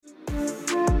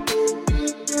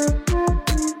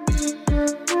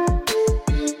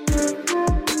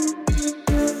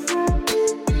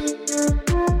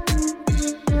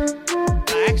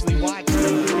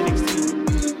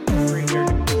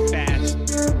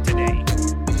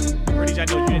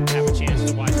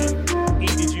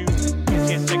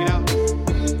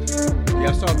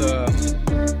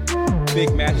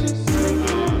big matches.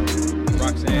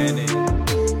 Roxanne and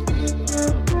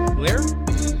Blair?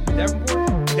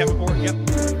 Davenport, yep.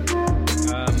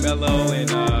 Mello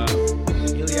and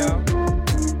Ilya.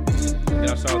 Then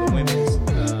I saw the women's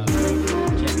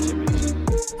championship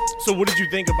match. So what did you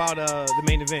think about the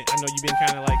main event? I know you've been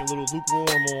kind of like a little lukewarm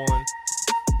on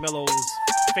Mello's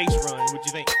face run. What'd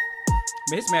you think?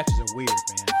 Man, his matches are weird,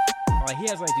 man. Like, he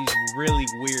has like these really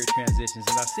weird transitions,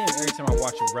 and I see him every time I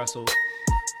watch him wrestle.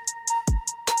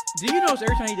 Do you notice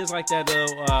every time he does like that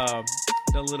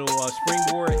little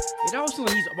springboard, it always seems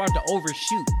like he's about to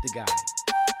overshoot the guy,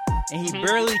 and he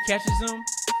barely catches him.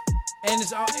 And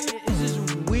it's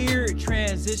just weird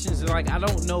transitions. Like, I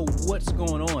don't know what's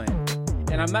going on,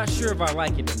 and I'm not sure if I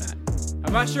like it or not.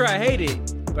 I'm not sure I hate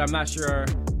it, but I'm not sure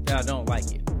that I don't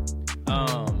like it.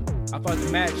 I thought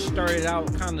the match started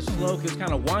out kind of slow because it was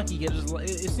kind of wonky.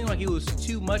 It seemed like it was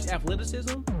too much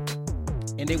athleticism,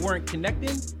 and they weren't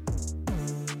connecting.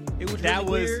 It was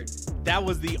weird. That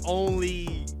was the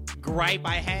only gripe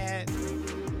I had.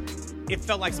 It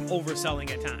felt like some overselling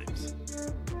at times.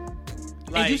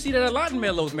 And you see that a lot in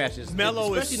Melo's matches.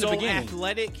 Melo is so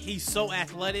athletic. He's so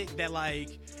athletic that,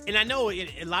 like, and I know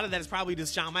a lot of that is probably the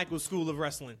Shawn Michaels school of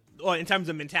wrestling, or in terms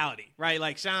of mentality, right?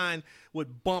 Like, Shawn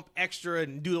would bump extra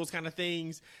and do those kind of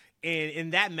things. And in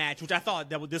that match, which I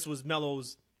thought this was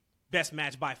Melo's best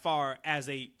match by far as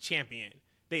a champion,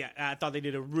 I thought they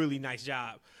did a really nice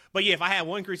job. But yeah, if I had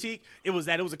one critique, it was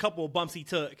that it was a couple of bumps he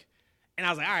took, and I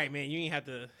was like, all right, man, you ain't have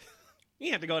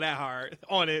to go that hard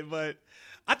on it. But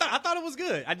I thought it was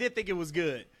good. I did think it was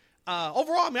good.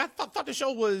 Overall, I mean, I thought the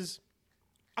show was,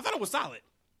 I thought it was solid.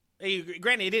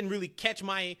 Granted, it didn't really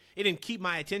it didn't keep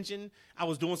my attention. I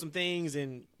was doing some things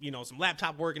and, some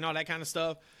laptop work and all that kind of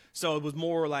stuff. So it was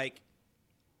more like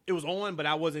it was on, but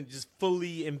I wasn't just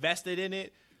fully invested in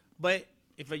it. But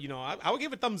if, I would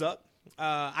give it a thumbs up.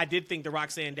 I did think the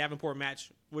Roxanne Davenport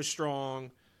match was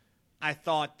strong. I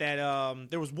thought that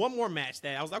there was one more match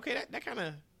that I was like, okay, that kind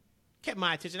of kept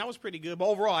my attention. That was pretty good. But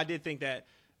overall, I did think that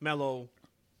Melo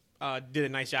did a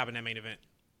nice job in that main event.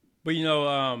 But,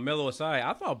 Melo aside,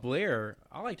 I thought Blair,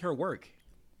 I liked her work.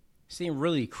 Seemed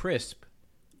really crisp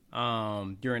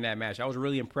during that match. I was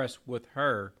really impressed with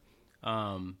her.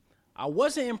 I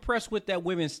wasn't impressed with that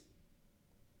women's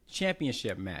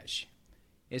championship match.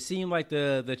 It seemed like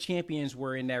the champions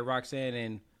were in that Roxanne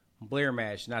and Blair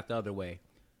match, not the other way.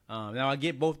 Now, I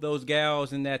get both those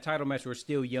gals in that title match were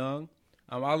still young.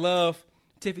 I love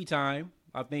Tiffy Time.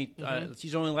 I think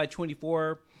she's only like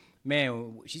 24.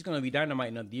 Man, she's going to be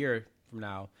dynamite another year from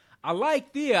now. I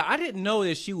like Thea. I didn't know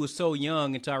that she was so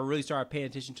young until I really started paying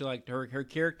attention to like her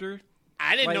character.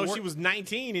 I didn't know she was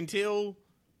 19 until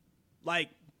like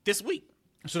this week.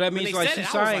 So that means like she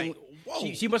signed.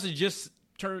 Like, she must have just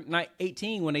turned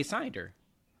 18 when they signed her,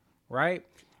 right?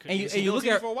 And you look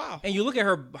at for a while. And you look at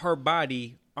her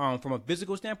body from a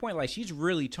physical standpoint, like she's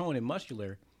really toned and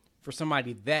muscular for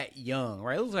somebody that young,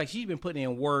 right? It looks like she's been putting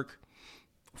in work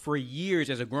for years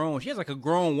she has like a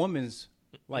grown woman's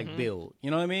like build, you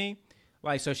know what I mean?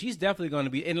 Like, so she's definitely going to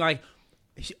be, and like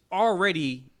she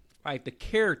already, like the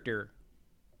character,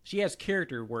 she has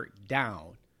character work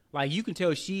down. Like you can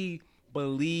tell she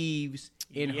believes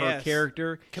in her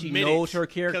character. Committed. She knows her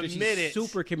character. Committed. She's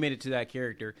super committed to that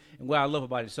character, and what I love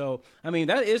about it. So, I mean,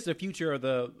 that is the future of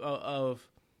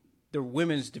the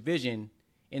women's division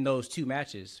in those two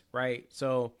matches, right?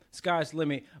 So, sky's the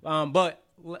limit. But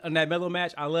in that Melo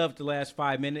match, I loved the last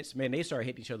 5 minutes. Man, they started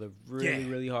hitting each other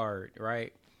really hard,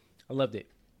 right? I loved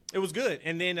it. It was good.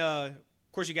 And then, of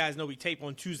course, you guys know we tape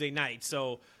on Tuesday night.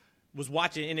 So, was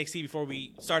watching NXT before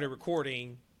we started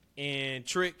recording, and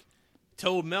Trick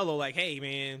told Melo, like, hey,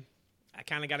 man, I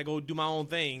kind of got to go do my own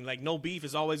thing. Like, no beef.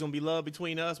 It's always going to be love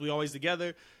between us. We always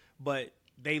together. But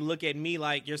they look at me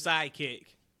like your sidekick,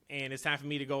 and it's time for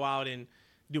me to go out and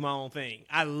do my own thing.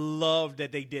 I love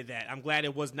that they did that. I'm glad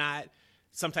it was not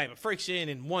some type of friction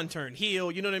and one turn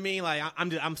heel. You know what I mean? Like,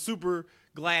 I'm super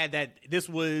glad that this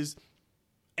was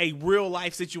a real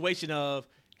life situation of,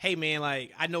 hey man,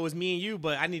 like I know it's me and you,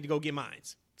 but I need to go get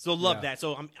mines. So love that.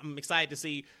 So I'm excited to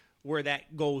see where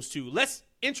that goes to. Let's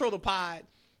intro the pod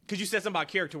because you said something about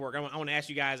character work. I want to ask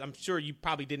you guys. I'm sure you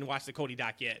probably didn't watch the Cody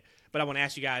doc yet, but I want to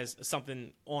ask you guys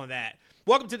something on that.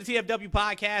 Welcome to the TFW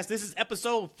podcast. This is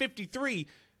episode 53.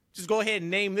 Just go ahead and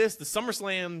name this the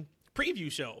SummerSlam preview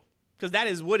show. Because that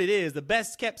is what it is, the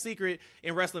best kept secret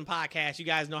in wrestling podcast. You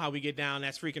guys know how we get down.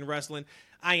 That's freaking wrestling.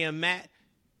 I am Matt.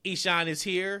 Eshawn is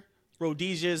here.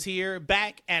 Rhodesia is here.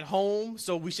 Back at home.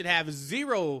 So we should have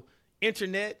zero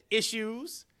internet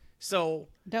issues. So,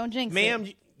 don't jinx ma'am,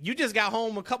 it. you just got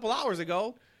home a couple hours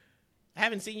ago. I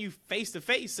haven't seen you face to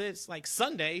face since like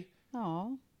Sunday.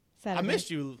 Oh, Saturday. I missed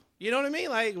you. You know what I mean?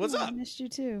 Like, what's up? I missed you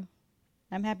too.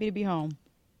 I'm happy to be home.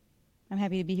 I'm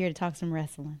happy to be here to talk some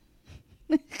wrestling.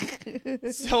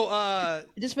 So,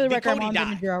 just for the record, I'm on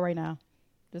Cody Benadryl right now.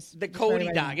 The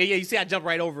Cody doc. Yeah, you see, I jumped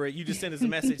right over it. You just sent us a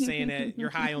message saying that you're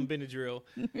high on Benadryl.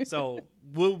 So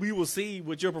we will see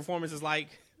what your performance is like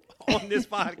on this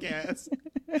podcast.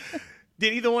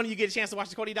 Did either one of you get a chance to watch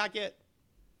the Cody doc yet?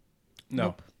 No.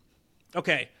 Nope.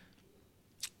 Okay.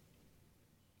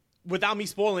 Without me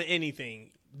spoiling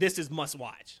anything, this is must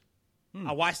watch.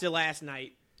 I watched it last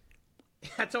night.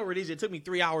 I told Rhodesia it took me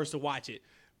 3 hours to watch it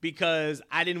because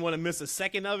I didn't want to miss a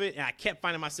second of it, and I kept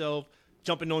finding myself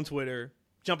jumping on Twitter,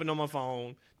 jumping on my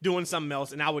phone, doing something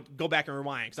else, and I would go back and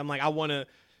rewind because I'm like, I want to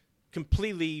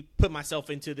completely put myself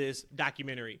into this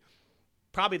documentary.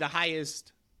 Probably the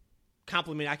highest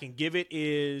compliment I can give it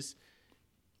is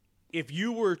if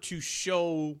you were to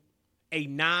show a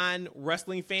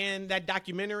non-wrestling fan that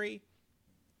documentary,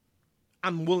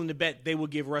 I'm willing to bet they will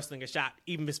give wrestling a shot,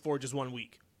 even if it's for just 1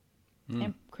 week.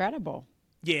 Incredible.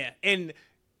 Yeah, and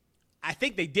I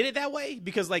think they did it that way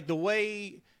because, like, the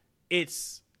way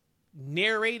it's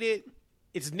narrated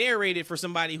for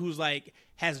somebody who's, like,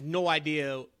 has no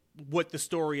idea what the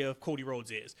story of Cody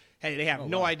Rhodes is. Hey, they have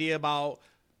no idea about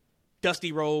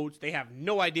Dusty Rhodes. They have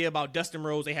no idea about Dustin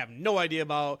Rhodes. They have no idea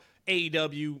about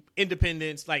AEW,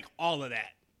 independence, like, all of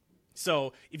that.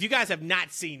 So if you guys have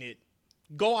not seen it,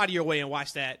 go out of your way and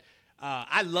watch that.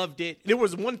 I loved it. There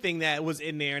was one thing that was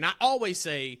in there, and I always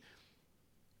say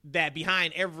that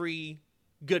behind every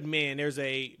good man, there's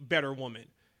a better woman.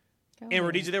 And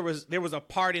Rhodesia, there was a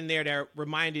part in there that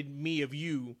reminded me of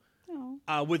you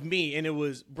with me, and it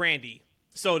was Brandy.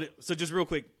 So just real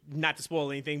quick, not to spoil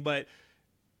anything, but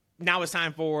now it's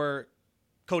time for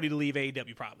Cody to leave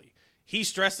AEW probably. He's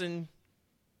stressing,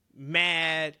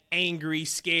 mad, angry,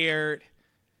 scared.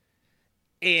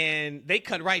 And they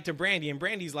cut right to Brandy, and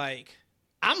Brandy's like,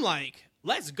 I'm like,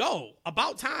 let's go.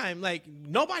 About time. Like,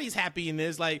 nobody's happy in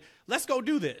this. Like, let's go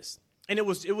do this. And it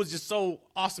was just so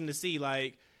awesome to see,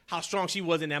 like, how strong she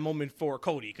was in that moment for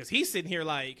Cody. Because he's sitting here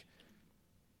like,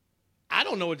 I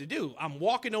don't know what to do. I'm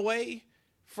walking away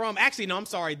from, actually, no, I'm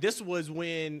sorry. This was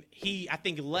when he, I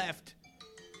think, left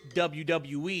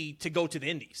WWE to go to the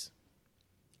Indies.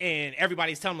 And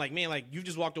everybody's telling him, like, man, like, you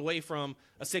just walked away from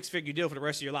a 6-figure deal for the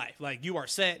rest of your life. Like, you are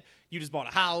set. You just bought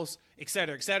a house, et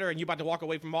cetera, and you're about to walk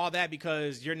away from all that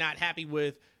because you're not happy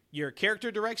with your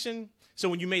character direction. So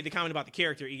when you made the comment about the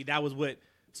character, E, that was what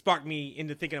sparked me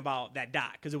into thinking about that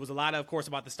doc. Because it was a lot of course,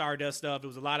 about the Stardust stuff. It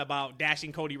was a lot about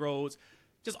dashing Cody Rhodes.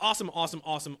 Just awesome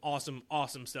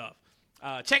stuff.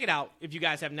 Check it out if you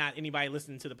guys have not, anybody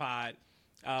listening to the pod.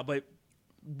 But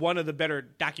one of the better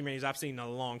documentaries I've seen in a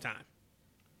long time.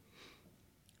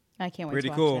 I can't wait Pretty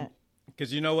to watch cool. that.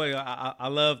 Because you know what? I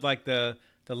love, like, the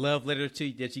love letter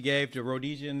that you gave to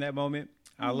Rhodesia in that moment.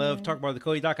 I love talking about the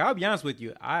Cody doc. I'll be honest with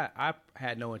you. I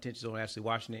had no intentions on actually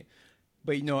watching it.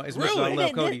 But, you know, as much as I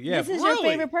love Cody. This is your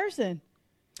favorite person.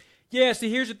 Yeah,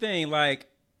 see, here's the thing. Like,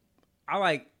 I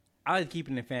like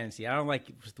keeping it in fantasy. I don't like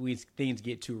when things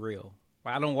get too real.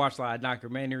 Like, I don't watch a lot of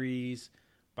documentaries,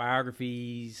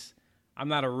 biographies. I'm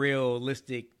not a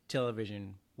realistic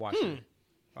television watcher.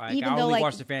 Like, Even I though, only like,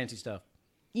 watch the fantasy stuff.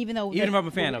 Even if I'm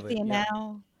a fan of it.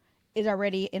 Now is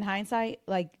already in hindsight.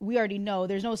 Like, we already know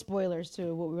there's no spoilers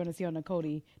to what we're going to see on the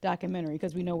Cody documentary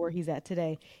because we know where he's at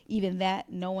today. Even that,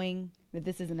 knowing that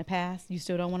this is in the past, you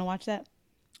still don't want to watch that?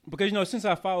 Because, you know, since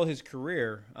I followed his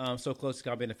career so closely,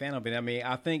 I've been a fan of it. I mean,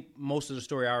 I think most of the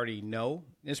story I already know.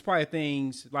 There's probably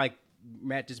things like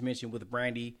Matt just mentioned with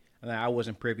Brandy that I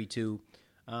wasn't privy to.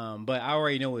 But I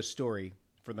already know his story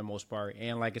for the most part.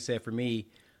 And like I said, for me,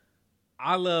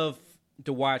 I love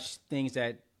to watch things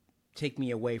that take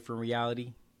me away from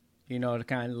reality. You know, to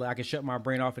kind of, I can shut my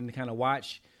brain off and to kind of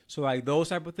watch. So, like, those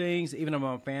type of things, even if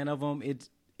I'm a fan of them,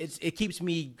 it keeps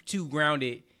me too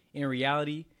grounded in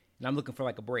reality. And I'm looking for,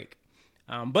 like, a break.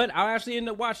 But I'll actually end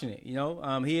up watching it, you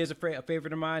know. He is a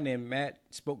favorite of mine, and Matt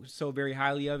spoke so very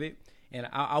highly of it. And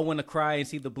I want to cry and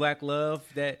see the black love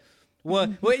that...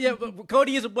 Well, yeah, but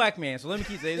Cody is a black man, so let me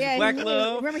keep saying it's black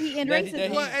love. Remember, he ended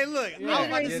racism. Well, hey, look, I was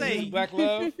about to say... Black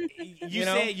love. You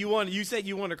said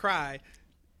you want to cry.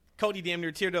 Cody damn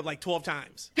near teared up like 12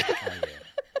 times.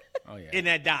 Oh, yeah. In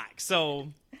that doc. So...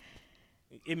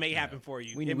 It may happen for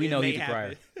you. We know he's a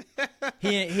crier.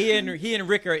 he and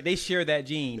Rick they share that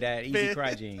gene, that easy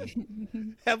cry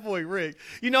gene. That boy Rick.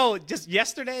 You know, just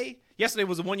yesterday was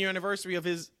the 1-year anniversary of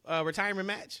his retirement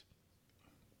match.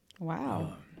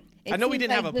 Wow. I know we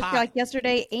didn't have a pod. Like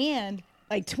yesterday and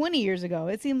like 20 years ago.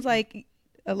 It seems like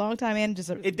a long time and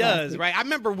just it does, right? I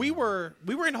remember we were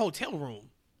in a hotel room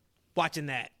watching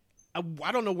that.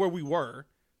 I don't know where we were.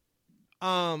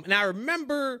 And I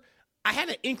remember I had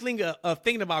an inkling of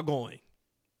thinking about going.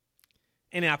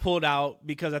 And then I pulled out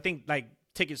because I think like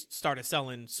tickets started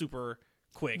selling super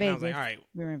quick. Vegas. And I was like, all right.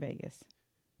 We were in Vegas.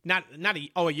 Not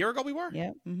a year ago we were?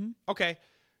 Yep. Mm-hmm. Okay.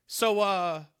 So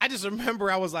I just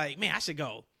remember I was like, man, I should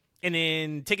go. And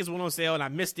then tickets went on sale and I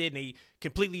missed it and they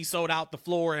completely sold out the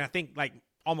floor. And I think like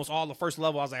almost all the first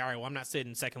level, I was like, all right, well, I'm not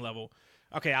sitting second level.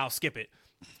 Okay, I'll skip it.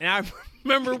 And I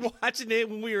remember watching it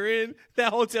when we were in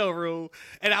that hotel room.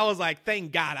 And I was like,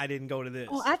 thank God I didn't go to this.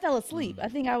 Oh, I fell asleep. I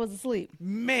think I was asleep.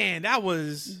 Man, that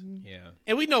was. Mm-hmm. Yeah.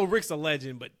 And we know Rick's a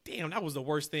legend, but damn, that was the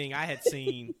worst thing I had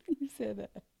seen You said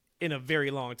that. in a very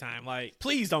long time. Like,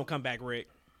 please don't come back, Rick.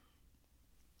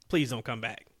 Please don't come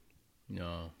back.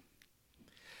 No.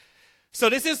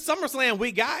 So this is SummerSlam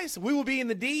week, guys. We will be in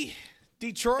the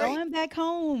Detroit Going back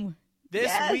home.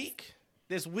 this week.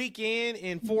 This weekend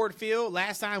in Ford Field.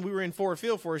 Last time we were in Ford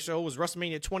Field for a show was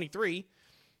WrestleMania 23.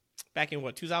 Back in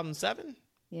what, 2007?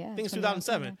 Yeah. I think it's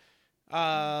 2007.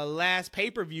 Last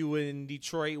pay-per-view in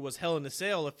Detroit was Hell in a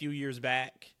Cell a few years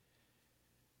back.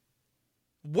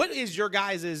 What is your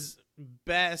guys'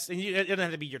 best, and it doesn't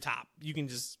have to be your top. You can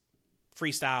just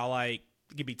freestyle, like,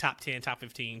 it could be top 10, top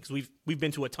 15, because we've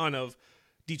been to a ton of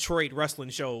Detroit wrestling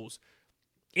shows.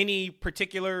 Any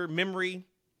particular memory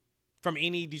from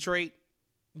any Detroit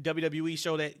WWE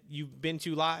show that you've been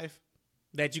to live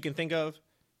that you can think of?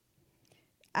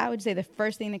 I would say the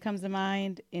first thing that comes to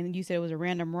mind, and you said it was a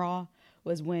random Raw,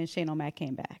 was when Shane O'Mac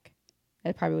came back.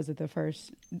 That probably was the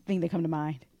first thing that come to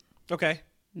mind. Okay.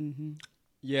 Mm-hmm.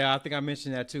 Yeah, I think I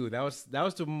mentioned that too. That was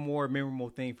the more memorable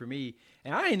thing for me.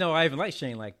 And I didn't know I even liked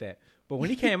Shane like that. But when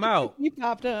he came out, You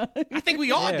popped up. I think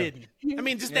we all Yeah. didn't. I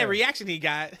mean, just Yeah. that reaction he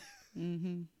got.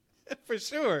 Mm-hmm. For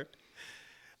sure.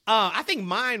 I think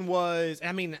mine was,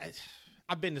 I mean,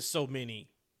 I've been to so many,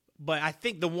 but I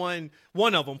think the one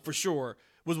of them for sure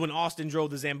was when Austin drove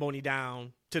the Zamboni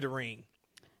down to the ring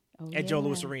at Joe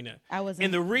Louis Arena.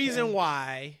 And the reason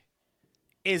why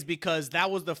is because that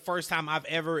was the first time I've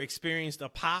ever experienced a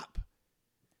pop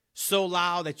so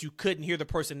loud that you couldn't hear the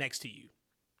person next to you.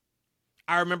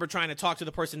 I remember trying to talk to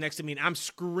the person next to me and I'm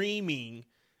screaming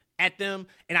at them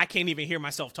and I can't even hear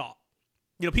myself talk.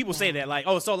 You know, people say that like,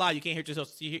 oh, it's so loud you can't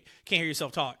hear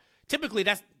yourself talk. Typically,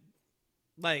 that's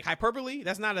like hyperbole.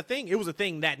 That's not a thing. It was a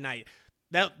thing that night.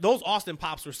 Those Austin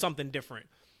pops were something different.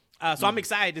 So I'm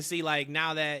excited to see like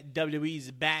now that WWE's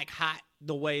back hot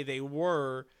the way they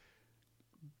were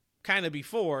kind of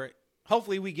before.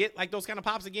 Hopefully we get like those kind of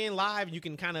pops again live. You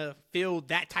can kind of feel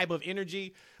that type of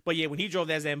energy. But yeah, when he drove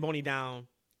that Zamboni down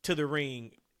to the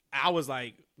ring, I was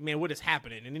like, man, what is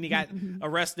happening? And then he got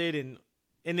arrested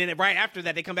and then right after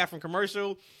that, they come back from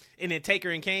commercial, and then Taker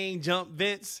and Kane jump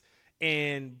Vince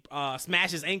and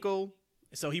smash his ankle.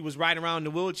 So he was riding around in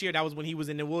the wheelchair. That was when he was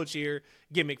in the wheelchair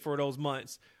gimmick for those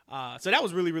months. So that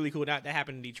was really, really cool. That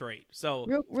happened in Detroit. So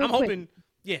Real I'm hoping,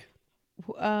 yeah.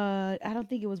 I don't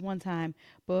think it was one time,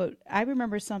 but I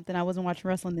remember something. I wasn't watching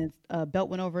wrestling. And belt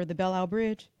went over the Belle Isle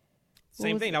Bridge.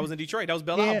 Same thing. That was in Detroit. That was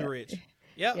Belle Isle Bridge.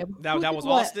 Yep. Yeah, That was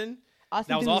Austin.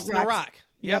 That was Austin The Rock.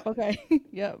 Yep. Okay.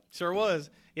 Yep. Sure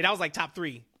was. Yeah, that was like top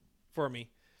 3 for me.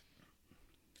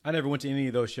 I never went to any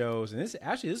of those shows. And this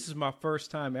is my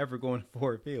first time ever going to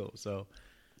Ford Field. So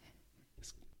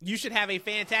You should have a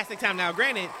fantastic time. Now,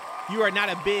 granted, you are not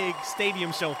a big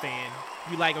stadium show fan.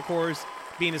 You like, of course,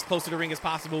 being as close to the ring as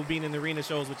possible, being in the arena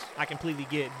shows, which I completely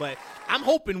get. But I'm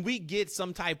hoping we get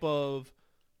some type of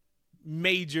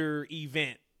major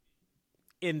event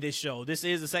in this show. This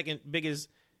is the second biggest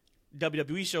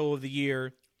WWE show of the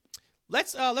year.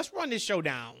 Let's run this show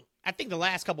down. I think the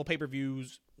last couple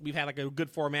pay-per-views, we've had like a good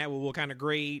format where we'll kind of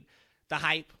grade the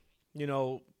hype, you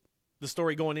know, the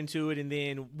story going into it, and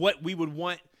then what we would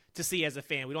want to see as a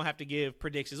fan. We don't have to give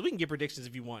predictions. We can give predictions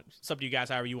if you want. It's up to you guys,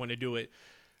 however you want to do it.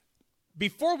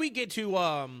 Before we get to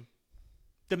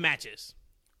the matches,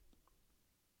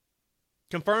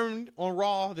 confirmed on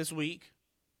Raw this week,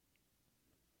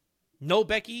 no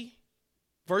Becky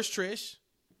versus Trish,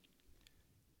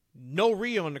 no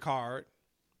Rhea on the card.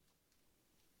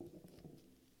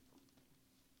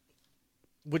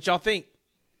 What y'all think?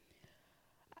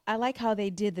 I like how they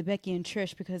did the Becky and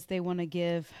Trish because they want to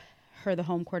give her the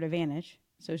home court advantage.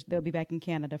 So they'll be back in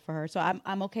Canada for her. So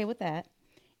I'm okay with that.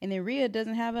 And then Rhea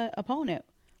doesn't have an opponent.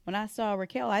 When I saw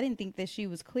Raquel, I didn't think that she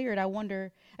was cleared. I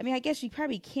wonder, I mean, I guess you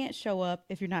probably can't show up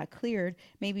if you're not cleared.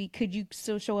 Maybe could you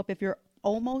still show up if you're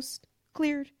almost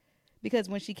cleared? Because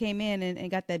when she came in and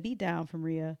got that beat down from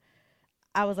Rhea,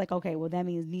 I was like, okay, well, that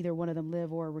means neither one of them,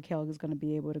 Liv or Raquel, is going to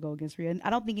be able to go against Rhea. And I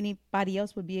don't think anybody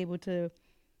else would be able to.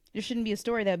 There shouldn't be a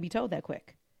story that would be told that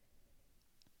quick.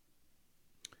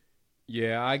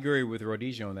 Yeah, I agree with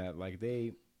Rhodesia on that. Like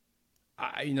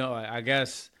I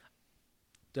guess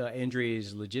the injury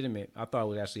is legitimate. I thought it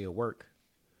was actually a work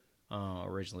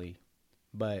originally,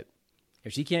 but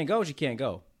if she can't go, she can't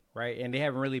go, right? And they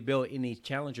haven't really built any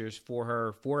challengers for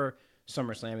her for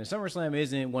SummerSlam. And SummerSlam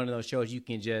isn't one of those shows you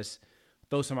can just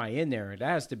throw somebody in there. That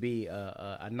has to be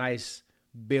a nice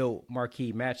built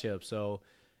marquee matchup. So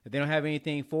if they don't have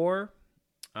anything for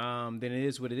her, then it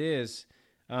is what it is.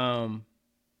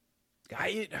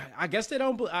 I guess they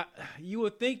don't. You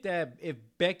would think that if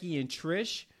Becky and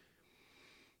Trish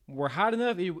were hot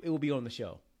enough, it would be on the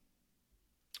show.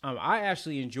 I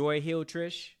actually enjoy heel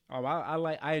Trish.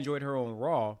 I enjoyed her on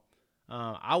Raw.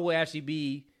 I would actually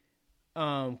be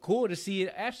cool to see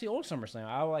it actually on SummerSlam.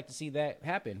 I would like to see that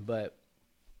happen, but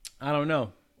I don't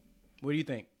know. What do you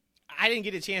think? I didn't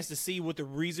get a chance to see what the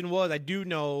reason was. I do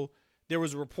know there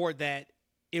was a report that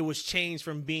it was changed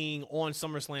from being on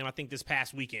SummerSlam, I think, this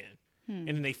past weekend. And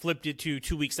then they flipped it to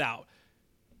 2 weeks out.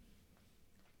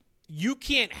 You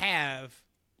can't have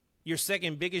your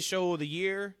second biggest show of the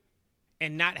year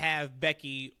and not have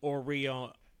Becky or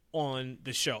Rhea on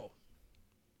the show.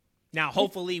 Now,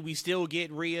 hopefully, we still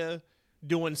get Rhea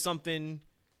doing something.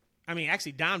 I mean,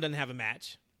 actually, Dom doesn't have a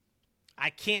match. I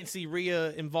can't see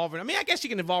Rhea involving. I mean, I guess she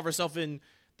can involve herself in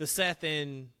the Seth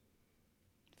and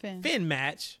Finn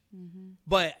match,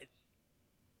 but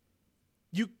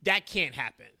that can't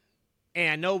happen. And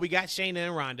I know we got Shayna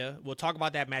and Ronda. We'll talk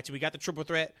about that match. We got the triple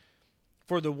threat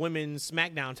for the women's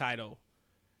SmackDown title.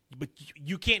 But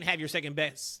you can't have your second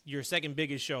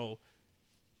biggest show,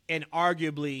 and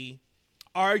arguably,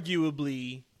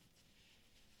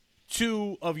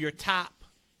 two of your top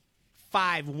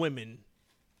 5 women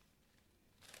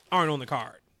aren't on the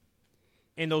card.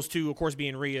 And those two, of course,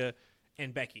 being Rhea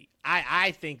and Becky.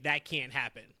 I think that can't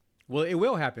happen. Well, it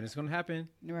will happen. It's going to happen.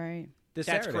 Right. That's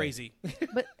Saturday. Crazy.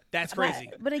 But that's crazy.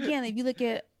 But again, if you look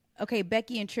at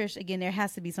Becky and Trish, again, there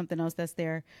has to be something else that's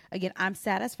there. Again, I'm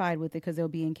satisfied with it because they'll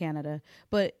be in Canada.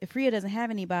 But if Rhea doesn't have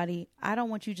anybody, I don't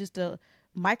want you just to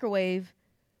microwave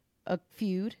a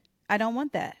feud. I don't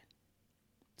want that.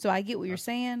 So I get what you're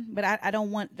saying, but I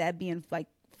don't want that being like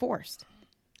forced.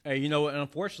 Hey, you know what?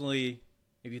 Unfortunately,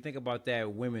 if you think about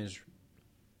that women's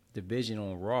division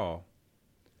on Raw,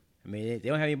 I mean, they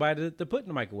don't have anybody to put in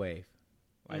the microwave.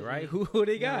 Like, right? Who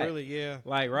they got? Yeah, really, yeah.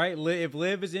 Like, right? If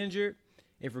Liv is injured,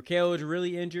 if Raquel is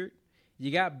really injured, you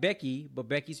got Becky, but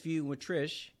Becky's feuding with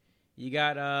Trish. You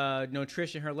got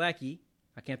Trish and her lackey.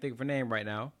 I can't think of her name right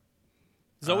now.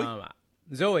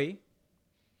 Zoe.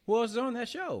 Who else is on that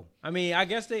show? I mean, I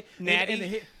guess they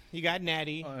Natty. You got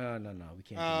Natty. No, we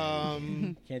can't. Do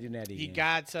Natty. Can't do Natty. You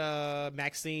got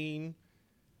Maxine.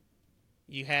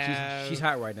 You have. She's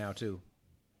hot right now too.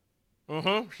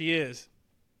 She is.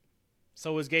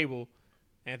 So is Gable,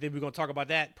 and I think we're gonna talk about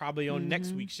that probably on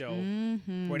next week's show,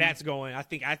 where that's going. I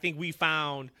think we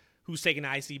found who's taking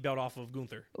the IC belt off of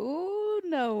Gunther. Ooh,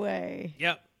 no way.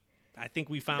 Yep, I think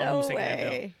we found who's taking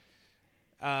that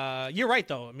belt. You're right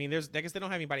though. I mean, I guess they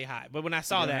don't have anybody hot, but when I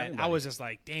saw that, I was just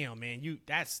like, damn, man,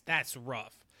 that's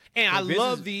rough. And I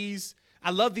love these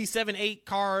 7-8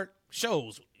 card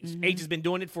shows. H has been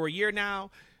doing it for a year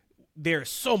now. They're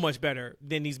so much better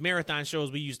than these marathon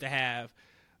shows we used to have.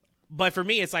 But for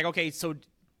me, it's like, okay, so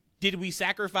did we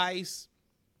sacrifice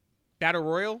Battle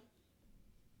Royal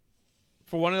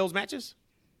for one of those matches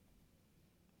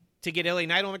to get LA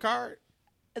Knight on the card?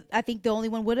 I think the only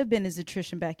one would have been is the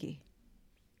Trish and Becky.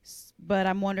 But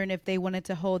I'm wondering if they wanted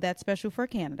to hold that special for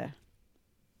Canada.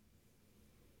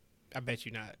 I bet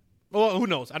you not. Well, who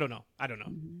knows? I don't know.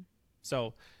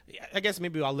 So I guess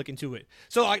maybe I'll look into it.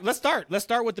 So let's start. Let's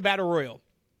start with the Battle Royal.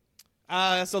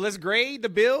 So let's grade the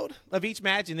build of each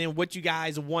match and then what you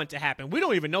guys want to happen. We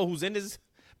don't even know who's in this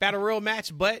Battle Royal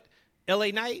match, but LA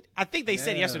Knight. I think they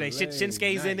said yesterday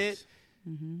Shinsuke's in it.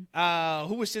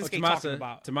 Who was Shinsuke talking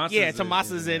about?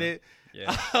 Tommasa's in it.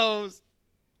 Yeah.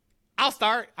 I'll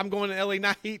start. I'm going to LA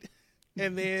Knight.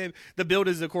 And then the build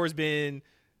has, of course, been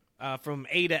from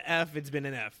A to F. It's been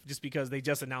an F just because they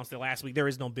just announced it last week. There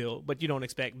is no build, but you don't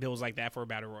expect builds like that for a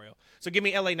Battle Royal. So give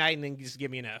me LA Knight and then just give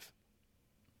me an F.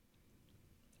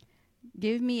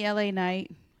 Give me LA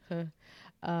Knight.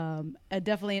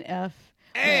 Definitely an F.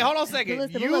 Hey, hold on a second.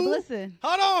 Listen.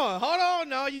 Hold on.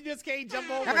 No, you just can't jump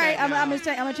over. All right, I'm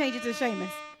gonna change it to Sheamus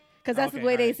because that's the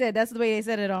way they said. That's the way they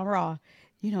said it on Raw.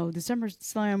 You know, the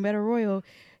SummerSlam Battle Royal.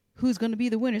 Who's going to be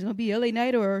the winner? Is it going to be LA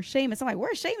Knight or Sheamus? I'm like,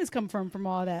 where's Sheamus come from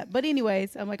all that? But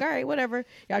anyways, I'm like, all right, whatever.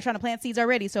 Y'all trying to plant seeds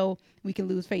already, so we can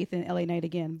lose faith in LA Knight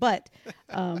again. But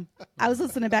I was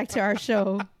listening back to our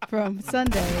show from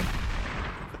Sunday,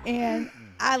 and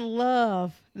I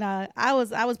love Nah, I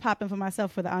was popping for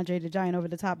myself for the Andre the Giant over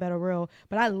the top battle royal,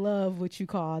 but I love what you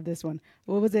call this one.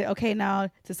 What was it? Okay, now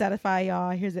to satisfy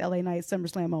y'all, here's the LA Knight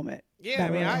SummerSlam moment. Yeah,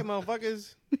 Battle all royal. right,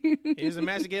 motherfuckers. Here's a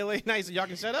match against LA Knight so y'all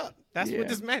can shut up. That's what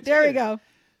this match There is. we go.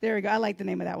 There we go. I like the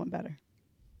name of that one better.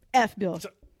 F Bill. So,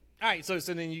 all right, so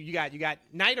then you got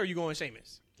Knight, or you going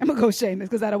Sheamus? I'm gonna go Sheamus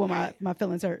because I don't want my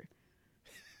feelings hurt.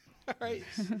 All right,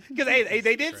 because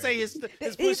they did say his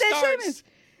push said starts. Sheamus.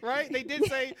 Right? They did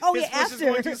say Oh, his yeah, push is after.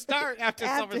 going to start after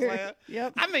SummerSlam.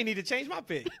 Yep. I may need to change my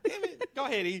pick. Damn it. Go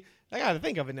ahead, E. I got to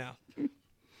think of it now.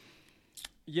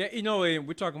 Yeah,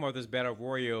 we're talking about this battle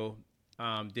royal.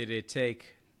 Did it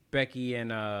take Becky and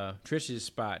Trish's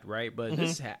spot, right? But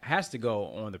this has to go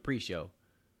on the pre-show.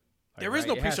 There is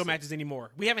no pre-show matches anymore.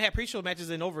 We haven't had pre-show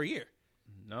matches in over a year.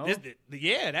 No. That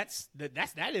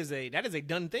is a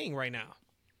done thing right now.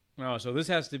 No, so this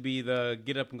has to be the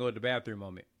get up and go to the bathroom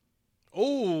moment.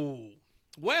 Oh,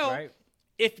 well, Right.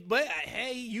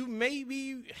 Hey, you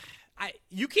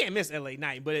can't miss LA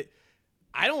Knight, but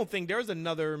I don't think there's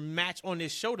another match on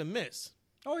this show to miss.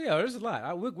 Oh yeah, there's a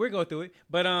lot. We'll go through it,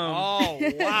 but Oh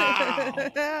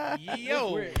wow,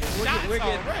 yo, shots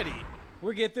already.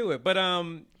 We'll get through it, but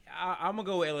I'm gonna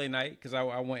go with LA Knight because I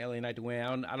want LA Knight to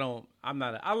win.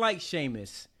 I like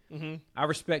Sheamus. Mm-hmm. I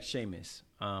respect Sheamus,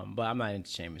 but I'm not into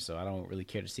Sheamus, so I don't really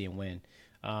care to see him win.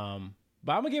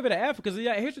 But I'm gonna give it an F because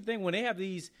here's the thing: when they have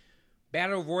these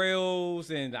battle royals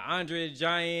and the Andre the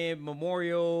Giant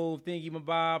memorial thingy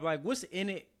mabob, like what's in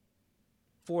it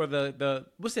for the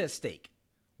what's at stake?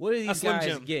 What do these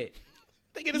guys get?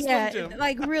 They get a Slim Jim.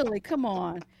 Like really, come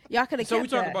on, y'all could have. So we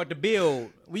talk about the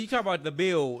build. When you talk about the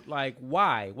build, like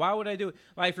why? Why would I do it?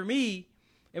 Like for me,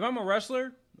 if I'm a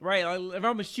wrestler, right? Like, if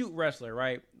I'm a shoot wrestler,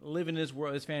 right? Living in this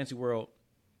world, this fantasy world,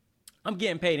 I'm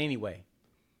getting paid anyway.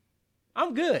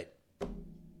 I'm good.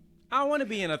 I don't want to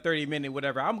be in a 30-minute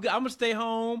whatever. I'm going to stay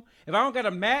home. If I don't got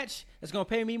a match that's going to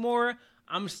pay me more,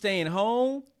 I'm staying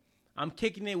home. I'm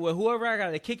kicking it with whoever I got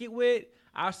to kick it with.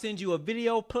 I'll send you a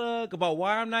video plug about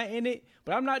why I'm not in it,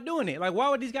 but I'm not doing it. Like, why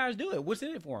would these guys do it? What's in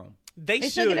it for them? They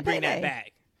should bring that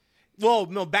back. Well,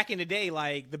 no, back in the day,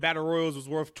 like, the Battle Royals was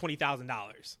worth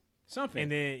 $20,000. Something.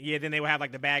 And then they would have,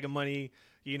 like, the bag of money,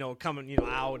 coming,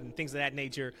 out and things of that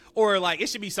nature. Or, like, it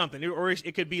should be something. Or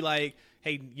it could be, like,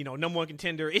 hey, number one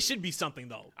contender. It should be something,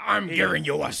 though. I'm giving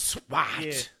you a spot.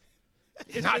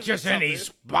 Yeah. Not just any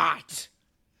spot.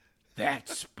 That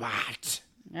spot.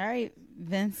 All right,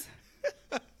 Vince.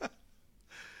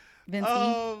 Vince.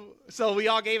 So we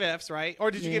all gave Fs, right?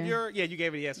 Or did you give your? Yeah, you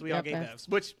gave it a yes. We all Yep, gave F. Fs.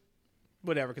 Which,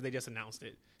 whatever, because they just announced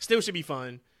it. Still should be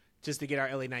fun, just to get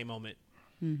our LA Knight moment.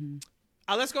 Mm-hmm.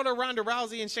 Let's go to Ronda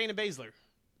Rousey and Shayna Baszler.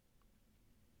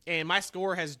 And my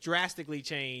score has drastically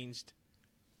changed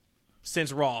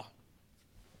since Raw.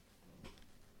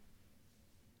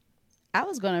 I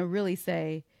was gonna really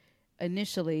say,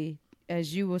 initially,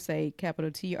 as you will say,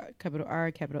 capital T, capital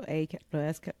R, capital A, capital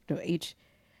S, capital H.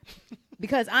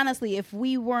 Because honestly, if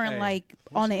we weren't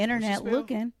on the internet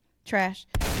looking, trash.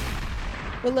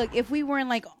 But look, if we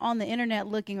weren't on the internet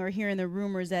looking or hearing the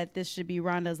rumors that this should be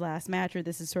Ronda's last match or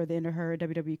this is sort of the end of her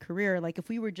WWE career, if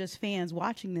we were just fans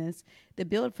watching this, the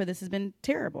build for this has been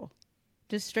terrible.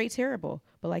 Just straight terrible.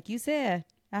 But like you said,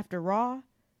 after Raw,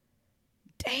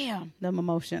 damn, them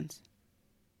emotions.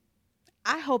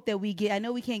 I hope that I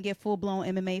know we can't get full-blown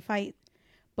MMA fight,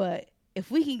 but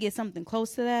if we can get something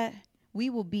close to that, we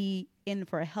will be in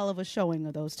for a hell of a showing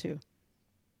of those two.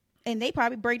 And they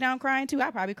probably break down crying too.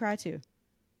 I probably cry too.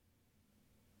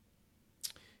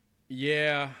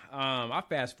 Yeah, I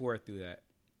fast forward through that.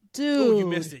 Dude. Ooh, you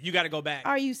missed it. You got to go back.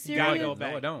 Are you You serious? got to go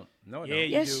back. No, I don't. No, I Yeah, don't.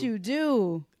 Yes, you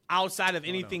do. Outside of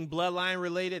anything bloodline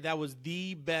related, that was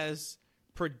the best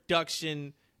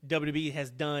production WWE has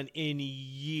done in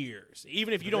years.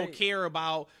 Even if you don't care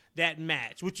about that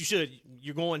match, which you should,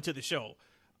 you're going to the show.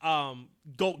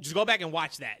 Go back and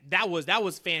watch that. That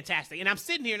was fantastic. And I'm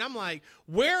sitting here and I'm like,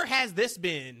 where has this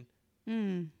been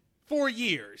for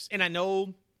years? And I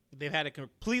know they've had a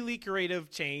completely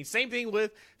creative change. Same thing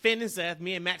with Finn and Seth.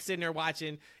 Me and Matt sitting there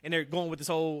watching, and they're going with this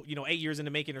whole 8 years in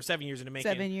the making or 7 years in the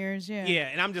making. 7 years, yeah. Yeah,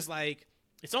 and I'm just like,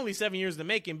 it's only 7 years in the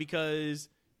making because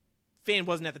Finn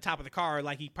wasn't at the top of the card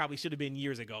like he probably should have been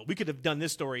years ago. We could have done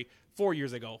this story 4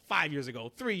 years ago, 5 years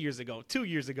ago, 3 years ago, 2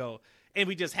 years ago, and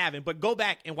we just haven't. But go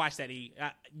back and watch that.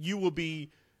 You will be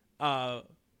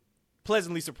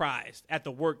pleasantly surprised at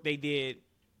the work they did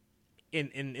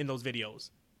in those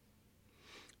videos.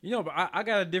 But I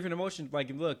got a different emotion. Like,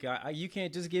 look, you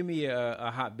can't just give me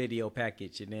a hot video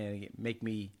package and then make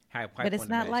me hype. But it's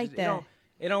not like that.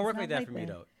 It don't work like that for me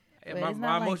though.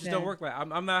 My emotions don't work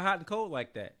I'm not hot and cold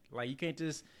like that. Like you can't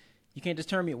just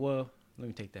turn me. Well, let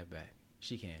me take that back.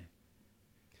 She can.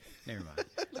 Never mind.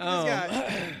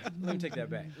 Let me take that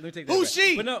back. Who's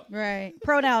she? But no. Right.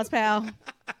 Pronouns, pal.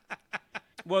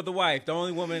 Well, the wife, the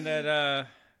only woman that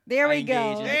There I we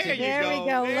go. engage in There we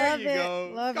go. There Love you it.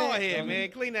 go. Love Go it. ahead,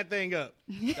 man. Clean that thing up.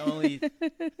 the only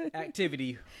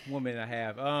activity woman I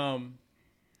have.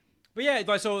 But yeah,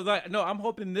 no, I'm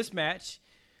hoping this match.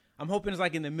 I'm hoping it's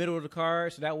like in the middle of the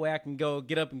card, so that way I can go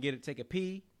get up and take a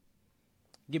pee,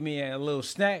 give me a little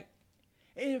snack,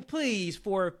 and please,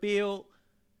 Ford Field,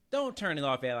 don't turn it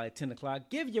off at like 10 o'clock.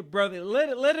 Give your brother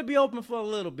let it be open for a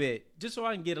little bit, just so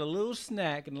I can get a little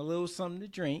snack and a little something to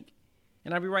drink,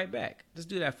 and I'll be right back. Just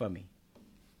do that for me.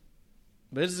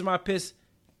 But this is my piss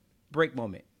break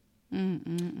moment.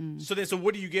 So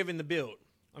what are you giving the build?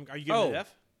 Are you giving it an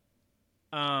F?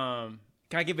 Can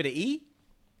I give it an E?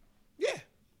 Yeah,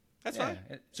 that's Yeah,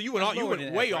 fine. So you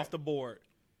went way off the board.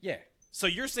 Yeah. So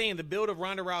you're saying the build of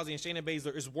Ronda Rousey and Shayna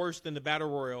Baszler is worse than the Battle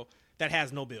Royal that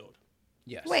has no build?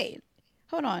 Yes. Wait.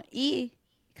 Hold on. E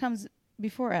comes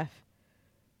before F.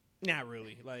 Not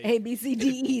really. Like A, B, C, D,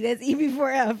 E. That's E before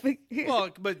F. well,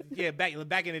 but yeah, back in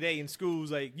the day in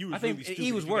schools, like you was I think really stupid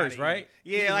E was if you got worse, an E. right?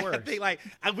 Yeah, E was like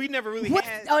I worse. think we never really What?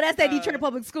 had. Oh, that's that Detroit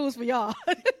Public Schools for y'all.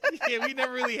 Yeah, we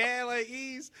never really had like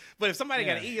E's. But if somebody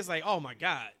got an E, it's like, oh my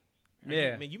god.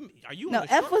 Yeah. Are you? No, on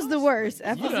the F short was the list? worst.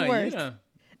 F You was the done- worst. you done-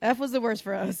 F was the worst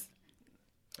for us.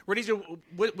 What's your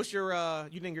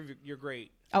you think your grade?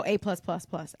 Oh, A+++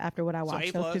 after what I So watched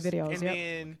A those plus, two videos. and Yep.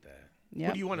 then Yep.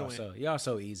 what do you want to win? Y'all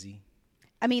so easy.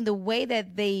 I mean, the way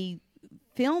that they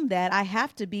filmed that, I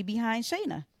have to be behind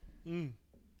Shayna.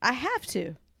 I have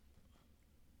to.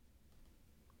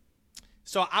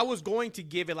 So I was going to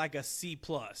give it like a C+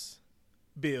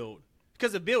 build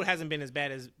because the build hasn't been as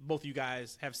bad as both you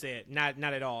guys have said. Not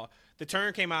at all. The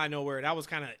turn came out of nowhere. That was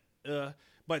kind of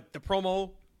but the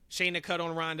promo Shayna cut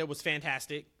on Ronda was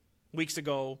fantastic weeks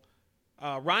ago.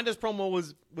 Ronda's promo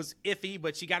was iffy,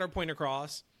 but she got her point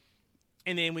across.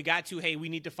 And then we got to, hey, we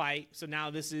need to fight. So now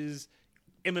this is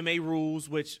MMA rules,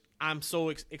 which I'm so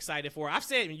excited for. I've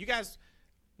said, you guys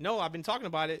know, I've been talking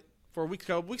about it for a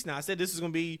couple weeks now. I said this is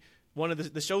going to be one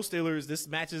of the show stealers. This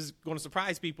match is going to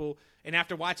surprise people. And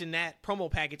after watching that promo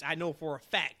package, I know for a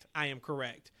fact I am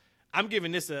correct. I'm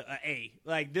giving this a A.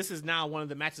 Like, this is now one of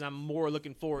the matches I'm more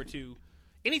looking forward to.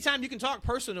 Anytime you can talk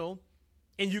personal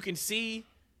and you can see,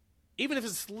 even if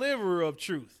it's a sliver of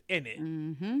truth in it,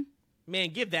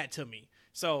 man, give that to me.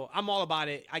 So I'm all about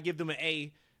it. I give them an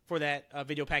A for that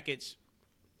video package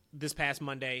this past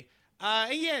Monday.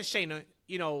 And yeah, Shayna,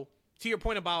 to your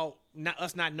point about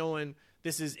us not knowing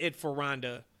this is it for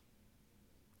Ronda,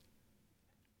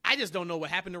 I just don't know what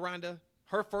happened to Ronda.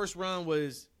 Her first run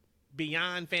was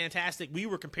beyond fantastic. We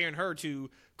were comparing her to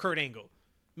Kurt Angle.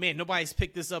 Man, nobody's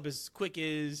picked this up as quick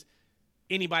as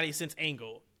anybody since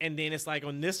Angle. And then it's like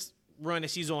on this run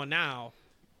that she's on now,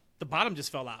 the bottom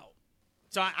just fell out.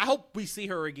 So I hope we see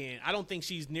her again. I don't think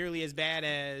she's nearly as bad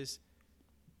as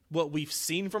what we've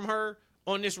seen from her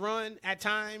on this run at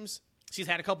times. She's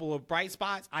had a couple of bright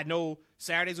spots. I know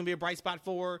Saturday's going to be a bright spot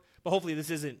for her, but hopefully this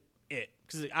isn't it.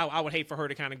 Because I would hate for her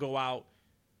to kind of go out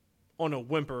on a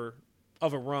whimper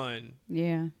of a run.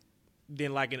 Yeah.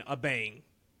 Than like a bang.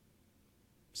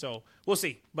 So we'll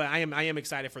see. But I am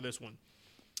excited for this one.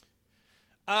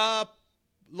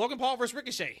 Logan Paul versus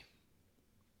Ricochet.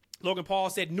 Logan Paul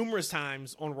said numerous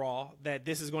times on Raw that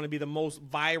this is going to be the most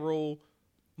viral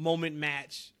moment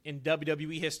match in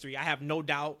WWE history. I have no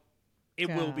doubt it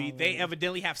will be. They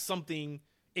evidently have something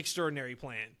extraordinary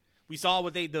planned. We saw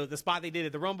what the spot they did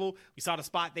at the Rumble. We saw the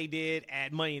spot they did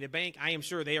at Money in the Bank. I am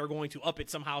sure they are going to up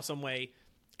it somehow, some way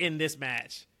in this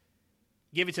match.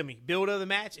 Give it to me. Build of the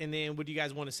match, and then what do you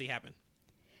guys want to see happen?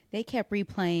 They kept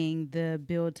replaying the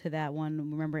build to that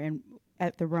one. Remember,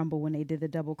 at the Rumble when they did the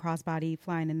double crossbody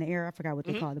flying in the air. I forgot what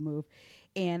they called the move.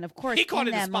 And of course, he called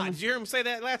it a spot. Moment, Did you hear him say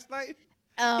that last night?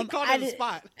 He called it a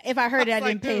spot. If I heard it, I was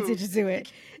didn't like, pay dude, attention to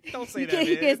it. Don't say You that,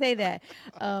 You man. can't say that.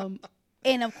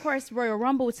 And of course, Royal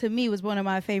Rumble to me was one of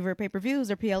my favorite pay-per-views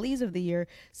or PLEs of the year.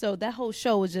 So that whole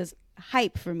show was just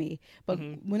hype for me. But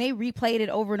when they replayed it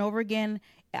over and over again,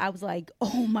 I was like,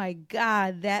 oh my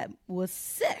God, that was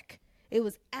sick. It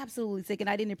was absolutely sick. And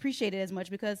I didn't appreciate it as much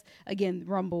because, again,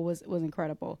 Rumble was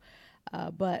incredible.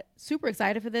 But super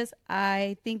excited for this.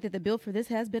 I think that the build for this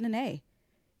has been an A.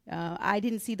 I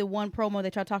didn't see the one promo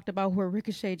that y'all talked about where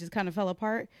Ricochet just kind of fell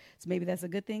apart. So maybe that's a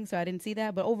good thing. So I didn't see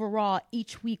that. But overall,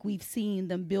 each week we've seen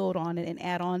them build on it and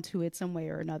add on to it some way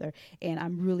or another. And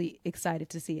I'm really excited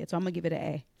to see it. So I'm going to give it an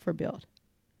A for build.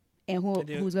 And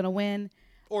who's going to win?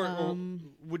 Or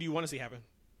what do you want to see happen?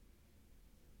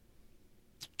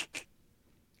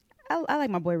 I like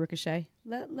my boy Ricochet.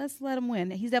 Let's let him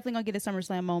win. He's definitely going to get a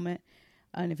SummerSlam moment.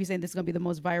 and if you're saying this is going to be the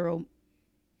most viral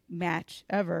match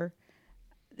ever,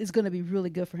 it's going to be really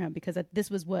good for him because this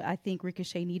was what I think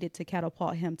Ricochet needed to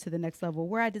catapult him to the next level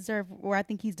where I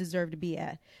think he's deserved to be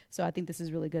at. So I think this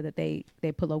is really good that they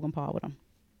put Logan Paul with him.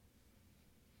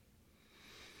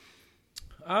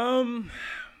 I'm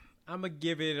gonna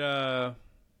give it a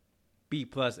B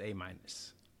plus A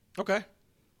minus. Okay.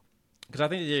 Because I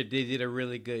think they did a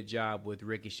really good job with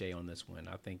Ricochet on this one.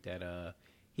 I think that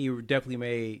he definitely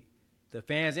made the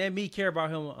fans and me care about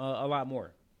him a lot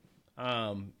more.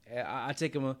 I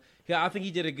take him. I think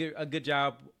he did a good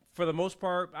job for the most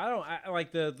part. I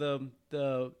like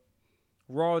the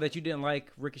Raw that you didn't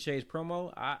like Ricochet's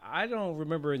promo. I don't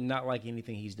remember not liking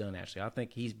anything he's done. Actually, I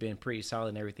think he's been pretty solid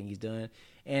in everything he's done,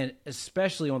 and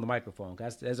especially on the microphone.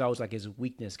 That's always like his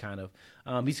weakness. Kind of.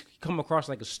 He's come across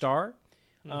like a star.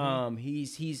 Mm-hmm.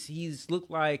 He's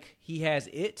looked like he has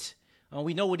it.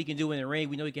 We know what he can do in the ring.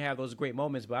 We know he can have those great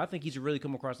moments, but I think he's really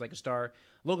come across like a star.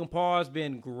 Logan Paul has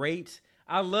been great.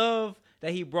 I love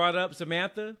that he brought up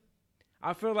Samantha.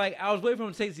 I feel like I was waiting for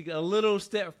him to take it a little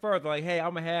step further. Like, hey,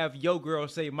 I'm going to have yo girl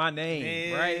say my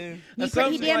name, right?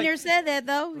 He damn near said that,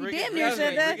 though. He damn near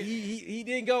said that. He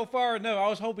didn't go far enough. I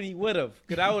was hoping he would have.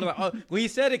 Because I would have, when he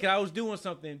said it, because I was doing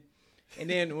something. And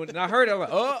then when I heard it, I was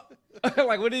like, oh,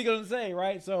 like, what are you going to say,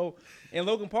 right? So, and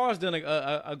Logan Paul's done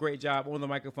a great job on the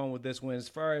microphone with this one, as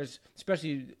far as,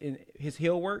 especially in his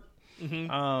heel work.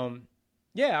 Mm-hmm.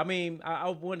 Yeah, I mean, I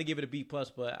wanted to give it a B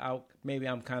plus, but maybe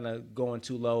I'm kind of going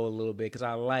too low a little bit because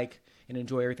I like and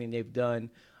enjoy everything they've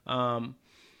done.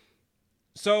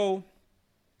 So,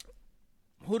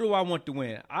 who do I want to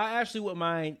win? I actually wouldn't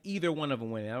mind either one of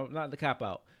them winning. Not the cop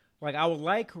out. Like, I would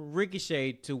like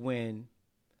Ricochet to win.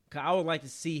 Cause I would like to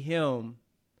see him.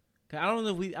 Cause I don't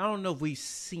know if we've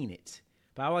seen it,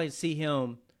 but I would like to see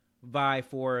him vie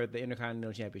for the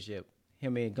Intercontinental Championship.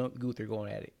 Him and Gunther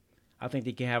going at it. I think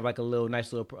they can have like a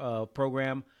nice little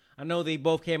program. I know they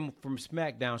both came from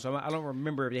SmackDown, so I don't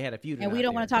remember if they had a feud. And we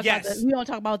don't want to talk about this. We don't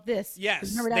talk about this.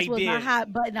 Yes, remember that was my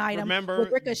hot button item. Remember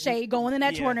with Ricochet going in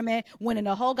that tournament, winning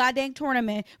the whole goddamn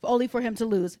tournament, only for him to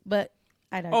lose. But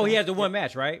I don't. Oh, he has the one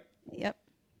match, right? Yep.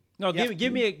 No,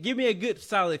 give me a good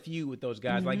solid feud with those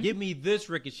guys. Mm-hmm. Like, give me this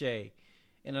Ricochet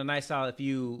and a nice solid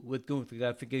feud with Gunther.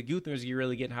 I think Gunther's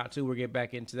really getting hot too. We'll get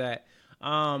back into that.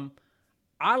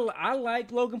 I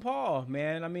like Logan Paul,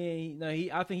 man. I mean,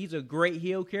 I think he's a great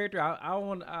heel character.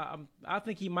 I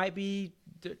think he might be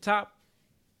the top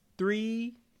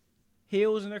 3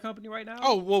 heels in their company right now.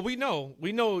 Oh, well, we know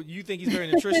you think he's better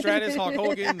than Trish Stratus, Hulk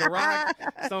Hogan, The Rock,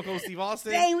 Stone Cold Steve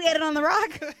Austin. Dang, we had it on The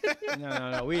Rock.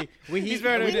 No. He's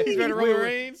better than Roman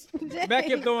Reigns. Matt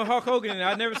kept throwing Hulk Hogan in.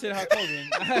 I never said Hulk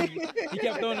Hogan. He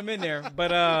kept throwing him in there.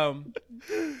 But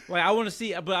like, I want to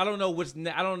see, but I don't know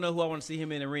I don't know who I want to see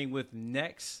him in the ring with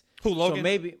next. Who, Logan? So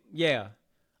maybe, yeah.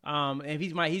 And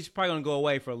he's probably gonna go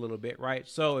away for a little bit, right?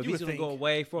 So if he's gonna go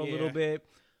away for a little bit,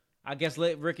 I guess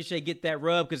let Ricochet get that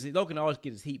rub because Logan always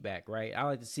get his heat back, right? I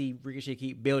like to see Ricochet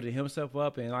keep building himself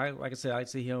up, and like I said, I like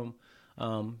to see him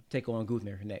take on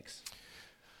Gunther next.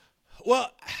 Well,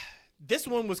 this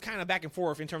one was kind of back and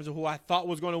forth in terms of who I thought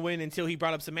was going to win until he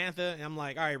brought up Samantha, and I'm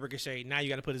like, all right, Ricochet, now you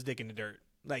got to put his dick in the dirt.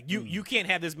 Like, you can't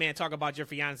have this man talk about your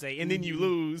fiance and then you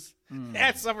lose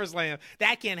at SummerSlam.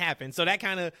 That can't happen. So that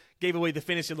kind of gave away the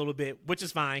finish a little bit, which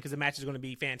is fine because the match is going to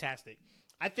be fantastic.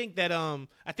 I think that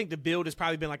I think the build has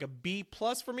probably been like a B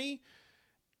plus for me,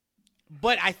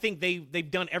 but I think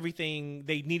they've done everything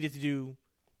they needed to do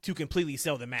to completely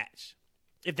sell the match,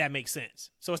 if that makes sense.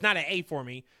 So it's not an A for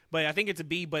me, but I think it's a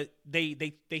B. But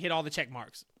they hit all the check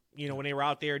marks, when they were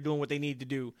out there doing what they needed to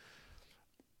do.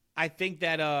 I think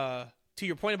that to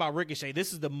your point about Ricochet,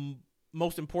 this is the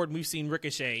most important we've seen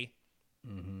Ricochet.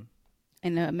 Mm-hmm.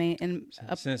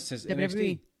 Since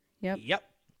NXT. Yep.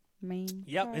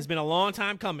 It's been a long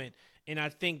time coming, and I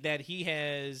think that he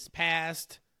has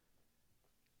passed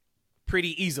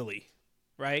pretty easily,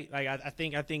 right? Like I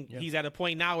think he's at a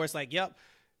point now where it's like, yep,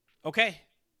 okay,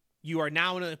 you are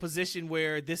now in a position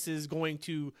where this is going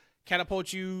to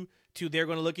catapult you to. They're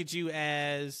going to look at you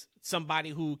as somebody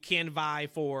who can vie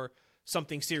for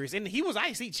something serious, and he was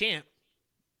IC champ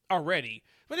already,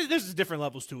 but there's different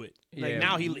levels to it. Like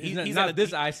now he's not at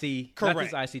this IC,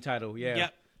 correct. Not this IC title, yeah.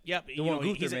 Yep. The one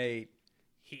Gunther made.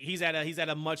 He's at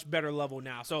a much better level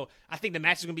now. So I think the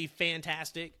match is going to be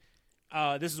fantastic.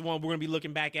 This is one we're going to be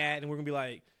looking back at, and we're going to be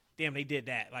like, damn, they did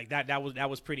that. Like that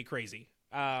was pretty crazy.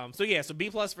 So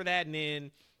B plus for that, and then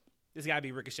this got to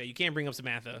be Ricochet. You can't bring up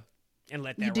Samantha and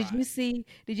let that ride. Did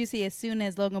you see as soon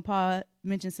as Logan Paul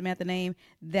mentioned Samantha's name,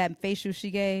 that facial she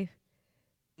gave?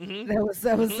 Mm-hmm.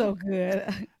 That was so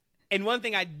good. And one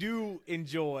thing I do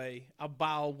enjoy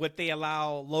about what they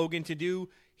allow Logan to do,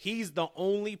 he's the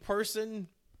only person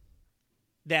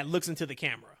that looks into the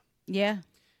camera. Yeah.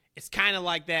 It's kind of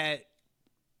like that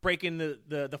breaking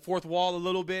the fourth wall a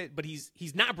little bit, but he's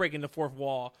not breaking the fourth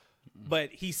wall, but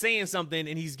he's saying something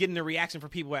and he's getting a reaction for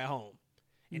people at home.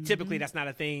 And typically that's not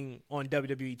a thing on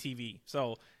WWE TV.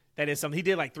 So that is something he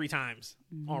did like 3 times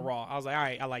on Raw. I was like, all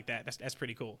right, I like that. That's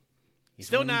pretty cool. He's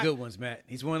still one of them good ones, Matt.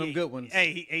 He's one of them good ones.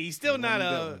 Hey, he's still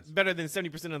not better than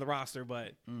 70% of the roster,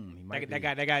 but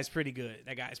that guy's pretty good.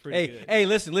 That guy's pretty good. Hey,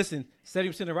 listen.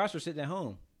 70% of the roster sitting at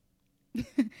home.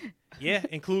 Yeah,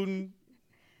 including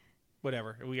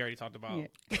whatever we already talked about.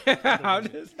 Yeah. I'm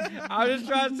just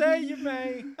trying to tell you,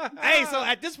 man. Hey, so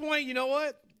at this point, you know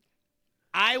what?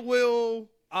 I will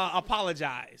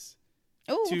apologize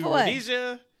to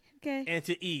Rhodesia and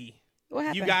to E. What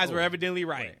happened? You guys were evidently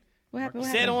right. What happened?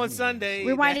 You said on Sunday.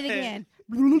 Rewind it again.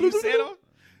 You said on.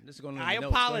 This is gonna I notes.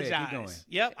 apologize.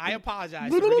 Yep, I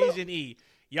apologize to Rhodesia and E.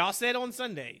 Y'all said on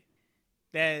Sunday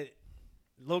that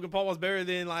Logan Paul was better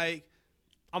than like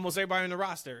almost everybody in the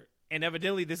roster, and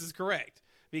evidently this is correct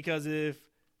because if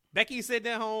Becky's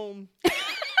sitting at home,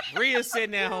 Rhea's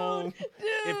sitting at home,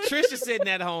 if Trish is sitting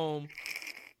at home,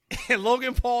 and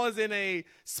Logan Paul is in a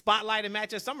spotlighted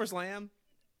match at SummerSlam.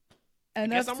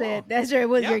 Enough said. That's right. It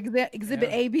was your exhibit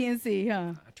A, B, and C,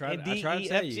 huh? I tried to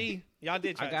tell you. Y'all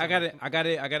did try I got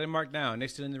it marked down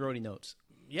next to the Neroni notes.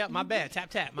 Yeah, my bad.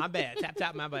 Tap. My bad.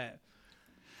 Tap. My bad.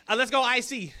 Let's go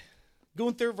IC.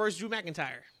 Gunther versus Drew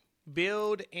McIntyre.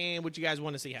 Build and what you guys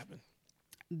want to see happen.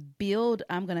 Build,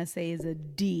 I'm going to say, is a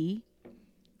D.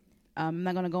 I'm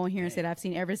not going to go in here and say that I've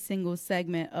seen every single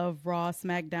segment of Raw,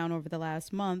 SmackDown over the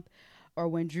last month or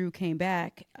when Drew came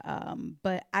back.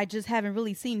 But I just haven't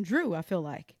really seen Drew, I feel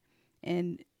like.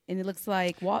 And it looks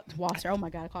like Walter. Oh, my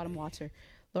God. I called him Walter.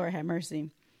 Lord have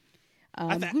mercy.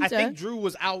 I think Drew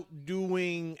was out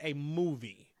doing a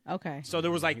movie. Okay. So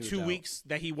there was like 2 weeks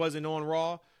that he wasn't on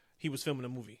Raw. He was filming a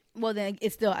movie. Well, then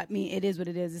it's still, I mean, it is what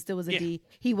it is. It still was a D.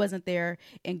 He wasn't there.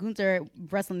 And Gunther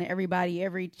wrestling to everybody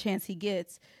every chance he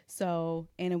gets. So,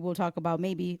 and then we'll talk about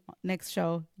maybe next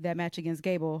show, that match against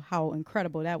Gable, how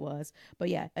incredible that was. But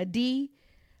yeah, a D.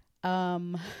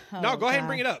 No, go ahead and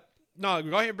bring it up. No,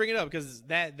 go ahead and bring it up because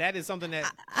that is something that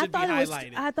should be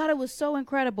highlighted. I thought it was so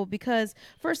incredible because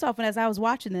first off, and as I was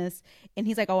watching this, and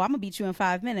he's like, "Oh, I'm gonna beat you in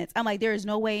 5 minutes." I'm like, there is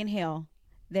no way in hell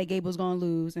that Gable's gonna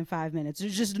lose in 5 minutes.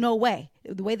 There's just no way.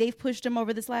 The way they've pushed him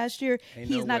over this last year,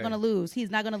 he's not gonna lose.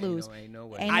 He's not gonna lose. Ain't no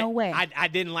way. Ain't no way. I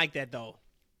didn't like that though.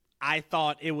 I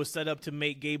thought it was set up to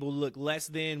make Gable look less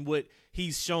than what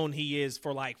he's shown he is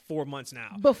for like 4 months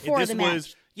now. Before the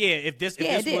match. If this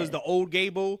was the old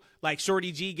Gable, like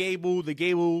Shorty G Gable, the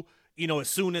Gable, as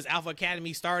soon as Alpha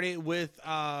Academy started with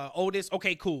Otis,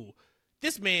 okay, cool.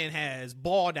 This man has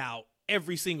balled out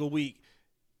every single week.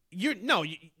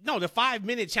 The 5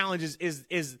 minute challenge is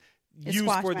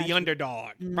used for the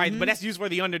underdog, right? But that's used for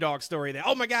the underdog story that,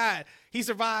 oh my God, he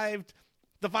survived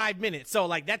the 5 minutes. So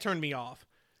like that turned me off.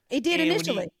 It did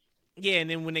initially. And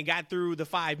then when they got through the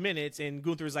 5 minutes and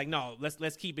Gunther was like, no,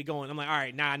 let's keep it going. I'm like, all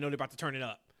right, now I know they're about to turn it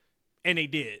up. And they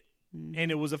did. And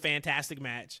it was a fantastic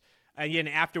match. And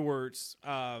afterwards,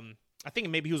 I think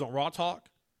maybe he was on Raw Talk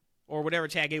or whatever.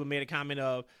 Chad Gable made a comment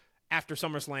of, after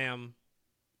SummerSlam,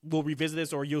 we'll revisit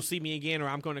this or you'll see me again or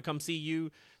I'm going to come see you.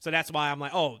 So that's why I'm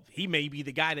like, oh, he may be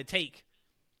the guy to take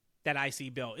that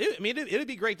IC belt. It'd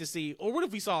be great to see. Or what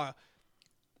if we saw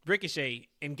Ricochet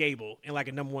and Gable in like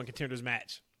a number 1 contenders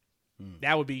match?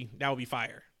 That would be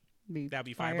fire. That'd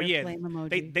be fire. But yeah,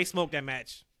 they smoked that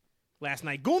match last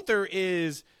night. Gunther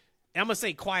is, I'm gonna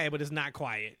say quiet, but it's not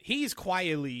quiet. He's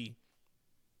quietly.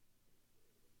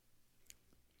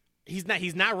 He's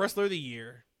not wrestler of the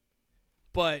year,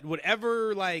 but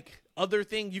whatever like other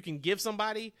thing you can give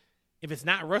somebody, if it's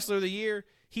not wrestler of the year,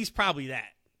 he's probably that.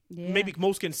 Yeah. Maybe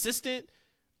most consistent.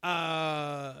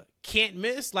 Can't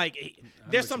miss. Like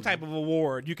there's some type of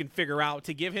award you can figure out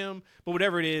to give him, but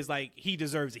whatever it is, like he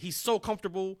deserves it. He's so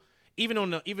comfortable, even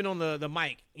on the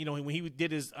mic. When he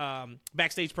did his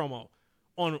backstage promo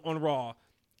on Raw,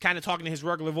 kind of talking to his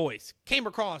regular voice, came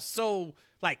across so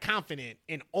like confident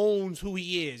and owns who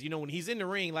he is. When he's in the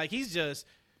ring, like he's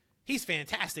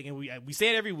fantastic, and we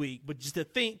say it every week. But just to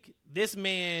think, this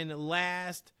man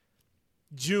last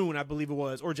June, I believe it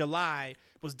was, or July,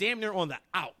 was damn near on the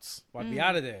outs. About to be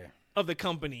out of there. Of the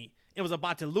company. It was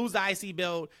about to lose the IC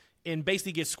belt and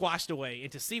basically get squashed away.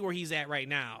 And to see where he's at right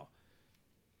now,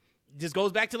 just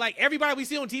goes back to like everybody we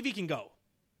see on TV can go.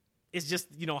 It's just,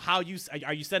 how are you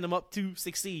setting them up to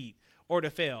succeed or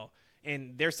to fail?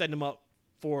 And they're setting them up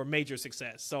for major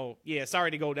success. So yeah,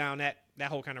 sorry to go down that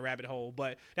whole kind of rabbit hole,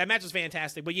 but that match was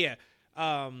fantastic. But yeah,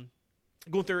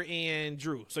 Gunther and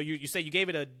Drew. So you say you gave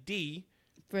it a D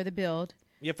for the build.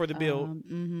 Yeah, for the build.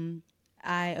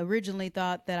 I originally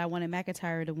thought that I wanted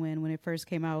McIntyre to win when it first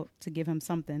came out to give him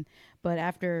something. But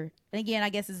after, and again, I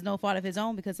guess it's no fault of his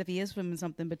own because if he is winning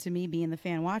something, but to me, being the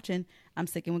fan watching, I'm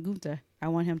sticking with Gunther. I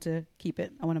want him to keep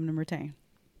it. I want him to retain.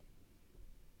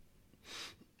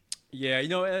 Yeah,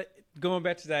 going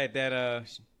back to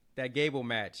that Gable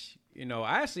match,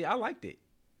 I liked it.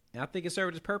 And I think it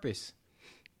served its purpose.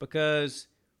 Because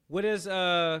what has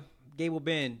Gable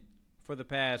been for the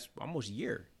past almost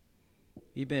year?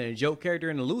 He's been a joke character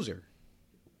and a loser.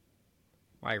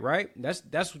 Like, right? That's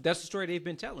the story they've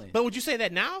been telling. But would you say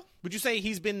that now? Would you say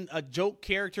he's been a joke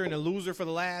character and a loser for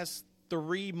the last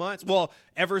 3 months? Well,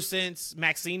 ever since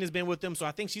Maxine has been with him, so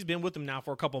I think she's been with him now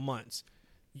for a couple months.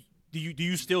 Do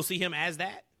you still see him as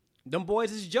that? Them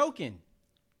boys is joking.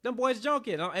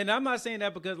 And I'm not saying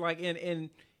that because like in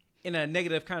a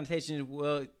negative connotation.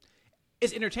 Well,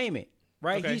 it's entertainment,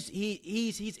 right? Okay.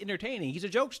 He's entertaining. He's a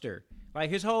jokester. Like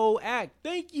his whole act,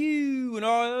 thank you, and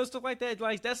all that stuff like that.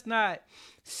 Like that's not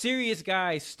serious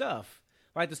guy stuff.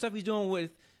 Like the stuff he's doing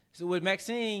with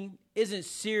Maxine isn't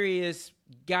serious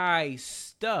guy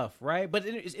stuff, right? But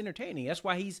it's entertaining. That's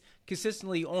why he's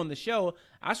consistently on the show.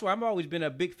 That's why I've always been a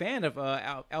big fan of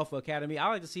Alpha Academy. I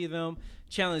like to see them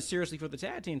challenge seriously for the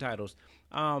tag team titles.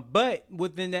 But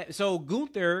within that, so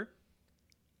Gunther,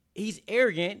 he's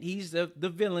arrogant. He's the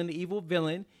villain, the evil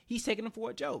villain. He's taking him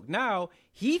for a joke. Now,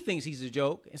 he thinks he's a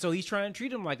joke, and so he's trying to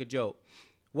treat him like a joke.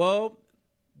 Well,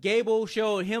 Gable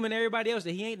showed him and everybody else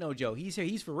that he ain't no joke.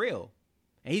 He's for real.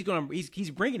 And he's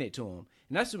bringing it to him.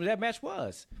 And that's what that match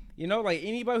was. Like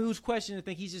anybody who's questioning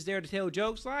think he's just there to tell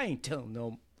jokes, I ain't telling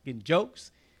no getting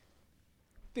jokes.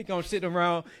 Think I'm sitting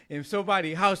around in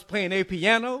somebody's house playing a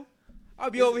piano? I'll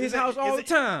be over his house all the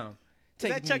time. Is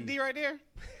that Chuck D right there?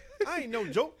 I ain't no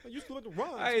joke. I used to let the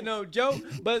run. I ain't no joke.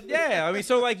 But yeah, I mean,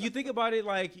 so like you think about it,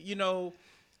 like,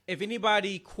 if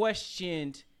anybody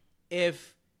questioned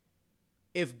if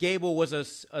Gable was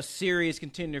a serious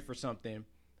contender for something,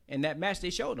 in that match they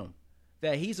showed him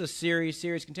that he's a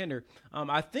serious contender.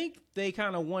 I think they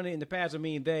kind of wanted in the past. I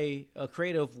mean,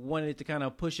 creative wanted to kind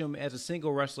of push him as a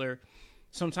single wrestler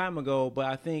some time ago, but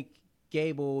I think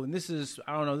Gable, and this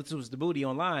was the booty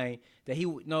online, that he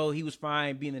was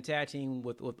fine being the tag team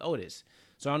with Otis.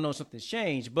 So I don't know if something's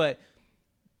changed, but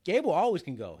Gable always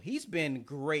can go. He's been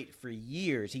great for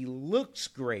years. He looks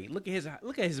great. Look at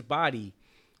his body.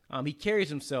 He carries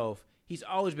himself. He's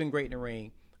always been great in the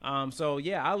ring. So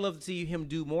yeah, I love to see him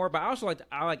do more. But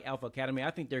I like Alpha Academy.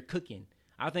 I think they're cooking.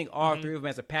 I think all three of them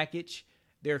as a package,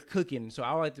 they're cooking. So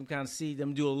I like to kind of see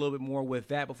them do a little bit more with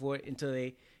that until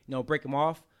they break them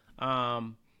off.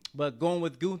 But going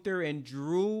with Gunther and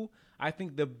Drew, I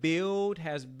think the build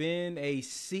has been a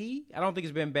C. I don't think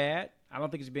it's been bad. I don't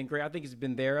think it's been great. I think it's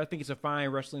been there. I think it's a fine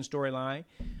wrestling storyline.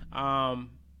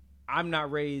 I'm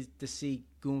not ready to see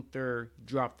Gunther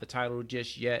drop the title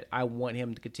just yet. I want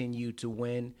him to continue to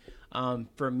win.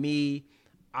 For me,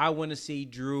 I want to see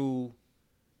Drew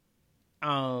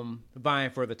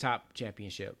vying for the top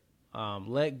championship.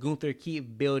 Let Gunther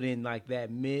keep building like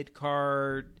that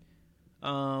mid-card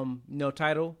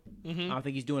title. I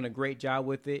think he's doing a great job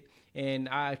with it. And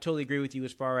I totally agree with you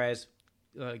as far as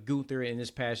Gunther in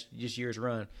this year's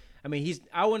run. I mean,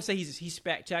 I wouldn't say he's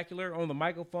spectacular on the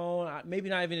microphone, maybe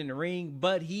not even in the ring,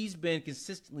 but he's been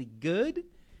consistently good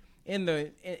in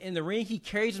the ring. He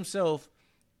carries himself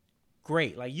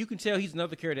great. Like you can tell he's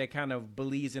another character that kind of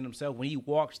believes in himself when he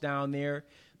walks down there,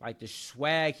 like the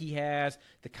swag he has,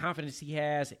 the confidence he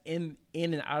has in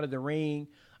and out of the ring.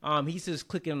 He's just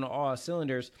clicking on all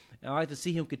cylinders, and I like to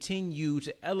see him continue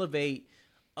to elevate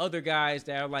other guys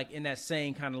that are like in that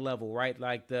same kind of level, right?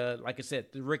 Like I said,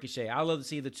 the Ricochet. I love to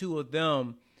see the two of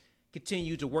them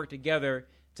continue to work together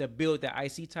to build the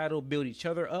IC title, build each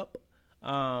other up.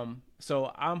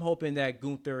 So I'm hoping that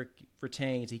Gunther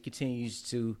retains. He continues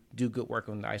to do good work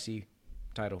on the IC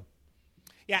title.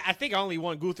 Yeah, I think I only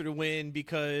want Gunther to win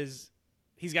because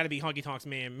he's got to be Honky Tonk's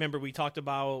man. Remember, we talked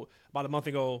about a month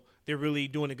ago, they're really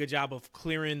doing a good job of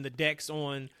clearing the decks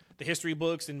on the history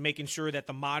books and making sure that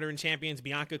the modern champions,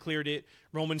 Bianca cleared it,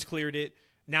 Roman's cleared it.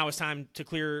 Now it's time to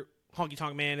clear Honky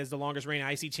Tonk Man as the longest reigning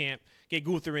IC champ, get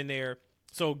Gunther in there.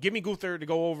 So give me Gunther to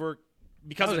go over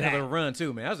because of that. That was a hell of a run,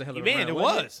 too, man. That was a hell of a run. Man, it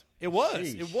was. It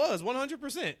was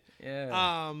 100%.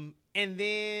 Yeah. And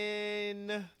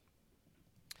then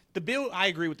the build, I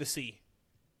agree with the C.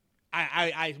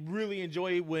 I really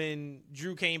enjoyed when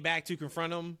Drew came back to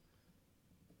confront him,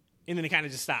 and then it kind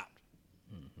of just stopped.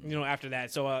 After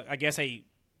that. So I guess, hey,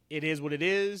 it is what it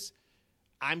is.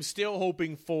 I'm still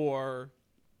hoping for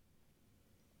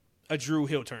a Drew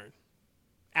heel turn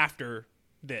after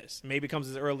this. Maybe it comes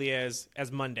as early as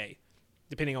Monday,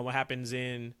 depending on what happens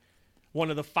in one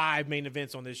of the 5 main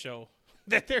events on this show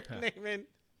that they're naming.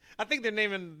 I think they're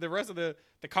naming the rest of the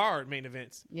card main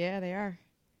events. Yeah, they are.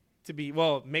 To be,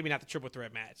 well, maybe not the triple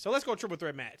threat match. So let's go triple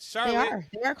threat match. Charlotte.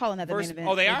 They are calling that the main event.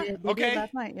 Oh, they are? They Okay. did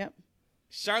last night, yep.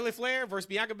 Charlotte Flair versus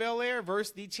Bianca Belair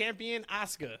versus the champion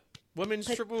Asuka.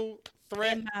 Women's triple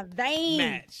threat in my vein.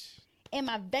 match. In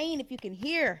my vein, if you can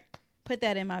hear. Put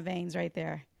that in my veins right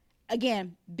there.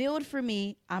 Again, build for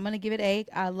me. I'm going to give it A.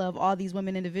 I love all these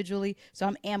women individually, so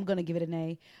I am going to give it an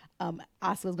A.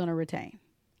 Asuka's going to retain.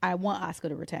 I want Asuka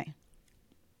to retain.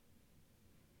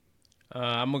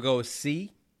 I'm going to go with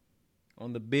C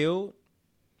on the build.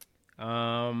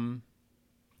 Give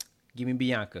me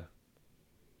Bianca.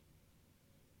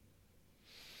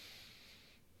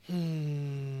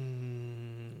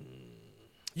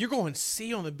 You're going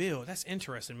C on the build. That's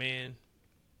interesting, man.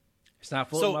 It's not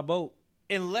floating my boat.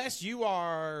 Unless you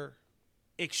are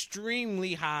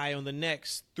extremely high on the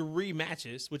next 3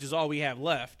 matches, which is all we have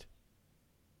left,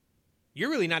 you're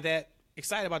really not that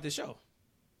excited about this show.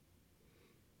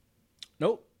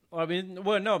 Nope. I mean,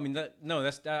 well, no. I mean, no.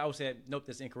 That's I would say nope.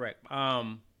 That's incorrect.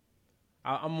 I'm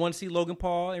want to see Logan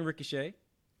Paul and Ricochet.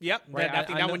 Yep. Right. I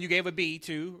think that one you gave a B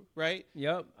to, right?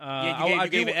 Yep. You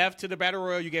gave an F to the Battle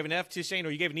Royal. You gave an F to Shayna,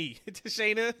 or you gave an E to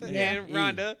Shayna and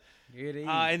Ronda.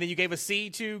 And then you gave a C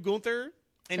to Gunther.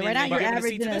 And so right now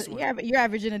you're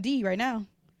averaging a D right now.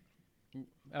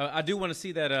 I do want to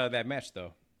see that match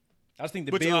though. I just think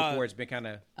the build for it's been kind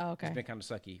of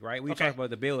sucky, right? We talked about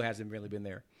the build hasn't really been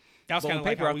there. That was kind of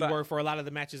like how we were for a lot of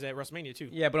the matches at WrestleMania too.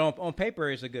 Yeah, but on paper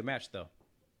it's a good match though.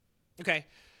 Okay,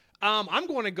 I'm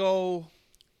going to go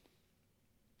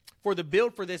for the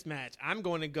build for this match. I'm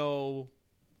going to go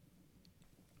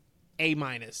A-.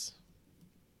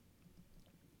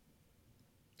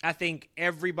 I think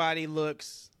everybody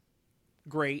looks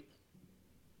great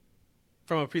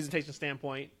from a presentation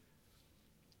standpoint.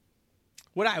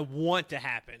 What I want to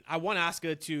happen, I want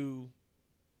Asuka to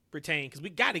retain because we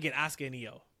got to get Asuka and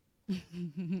Io.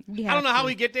 I don't know how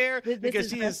we get there because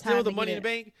she is still the Money in the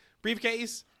Bank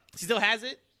briefcase. She still has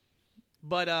it,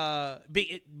 but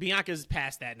Bianca's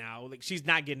past that now. Like she's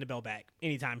not getting the belt back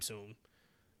anytime soon.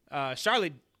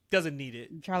 Charlotte doesn't need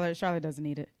it. Charlotte doesn't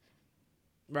need it.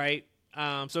 Right.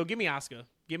 So give me Asuka.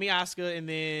 Give me Asuka, and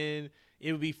then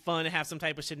it would be fun to have some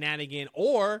type of shenanigan.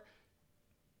 Or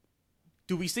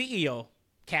do we see Io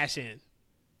cash in?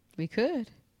 We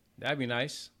could. That'd be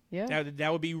nice. Yeah.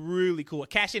 That would be really cool.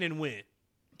 Cash in and win.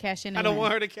 Cash in and I don't win.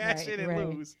 want her to cash in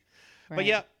and lose. Right. But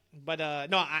yeah. But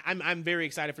no, I'm very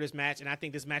excited for this match, and I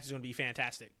think this match is going to be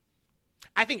fantastic.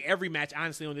 I think every match,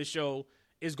 honestly, on this show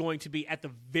is going to be at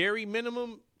the very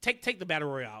minimum. Take the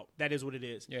Battle Royale out. That is what it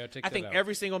is. Yeah, I think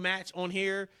every single match on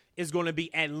here is going to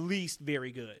be at least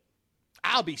very good.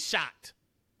 I'll be shocked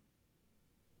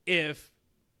if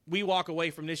we walk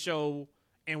away from this show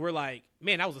and we're like,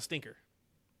 man, that was a stinker.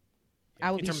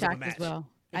 I would be shocked as well.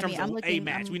 In terms of a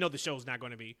match. We know the show's not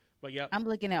going to be. But yeah. I'm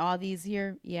looking at all these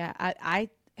here. Yeah, I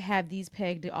have these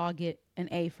pegged to all get an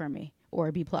A for me or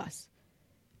a B+. That's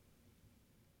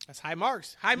high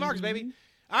marks. High marks, baby.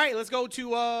 All right, let's go to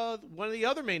one of the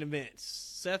other main events.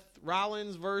 Seth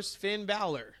Rollins versus Finn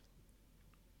Balor.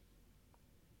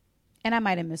 And I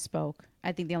might have misspoke.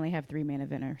 I think they only have 3 main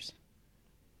eventers.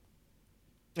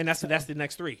 And that's the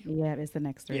next 3. Yeah, it's the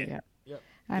next 3. Yeah. Yep.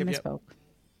 I misspoke.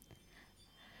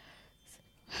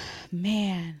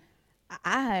 Man,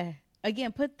 I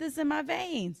again put this in my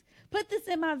veins. Put this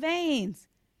in my veins.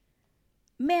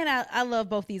 Man, I love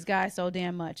both these guys so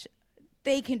damn much.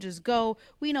 They can just go.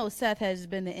 We know Seth has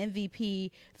been the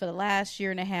MVP for the last year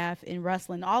and a half in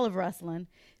wrestling, all of wrestling.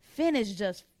 Finn is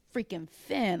just freaking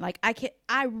Finn. Like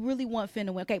I really want Finn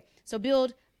to win. Okay, so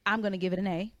build, I'm going to give it an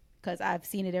A because I've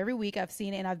seen it every week. I've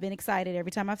seen it and I've been excited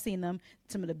every time I've seen them.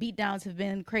 Some of the beatdowns have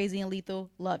been crazy and lethal.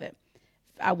 Love it.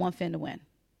 I want Finn to win.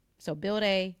 So build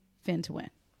A, Finn to win.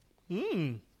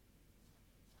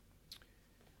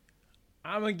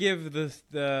 I'm gonna give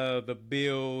the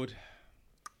build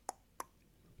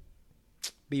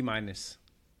B-.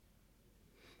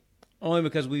 Only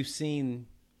because we've seen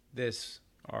this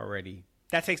already.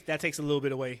 That takes a little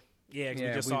bit away. Yeah, because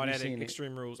we just saw that at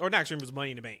Extreme Rules. Or not Extreme Rules,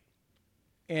 Money in the Bank.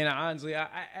 And honestly,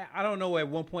 I don't know. At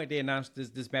one point, they announced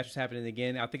this match was happening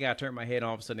again. I think I turned my head, and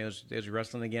all of a sudden, it was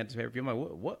wrestling again. I'm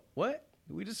like, what?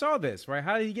 We just saw this, right?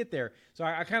 How did he get there? So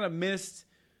I kind of missed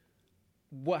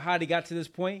how he got to this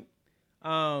point.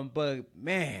 But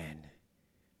man,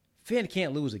 Finn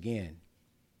can't lose again,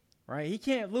 right? He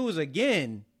can't lose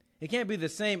again. It can't be the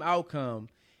same outcome.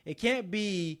 It can't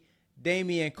be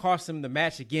Damian cost him the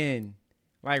match again.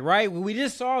 Like, right? We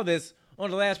just saw this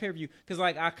on the last pay-per-view. Because,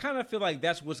 like, I kind of feel like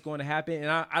that's what's going to happen, and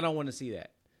I don't want to see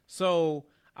that. So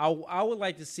I would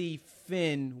like to see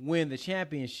Finn win the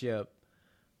championship,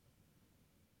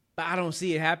 but I don't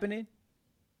see it happening.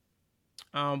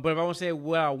 But if I want to say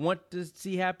what I want to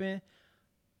see happen,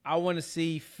 I want to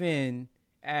see Finn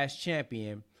as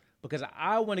champion because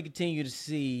I want to continue to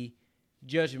see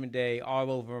Judgment Day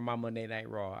all over my Monday Night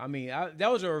Raw. I mean,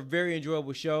 that was a very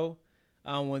enjoyable show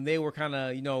when they were kind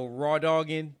of, raw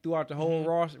dogging throughout the whole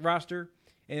roster.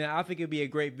 And I think it'd be a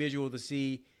great visual to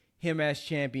see him as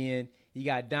champion. You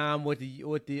got Dom with the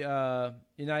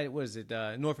United, what is it,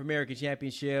 North American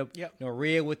Championship. Yep.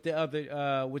 Rhea with the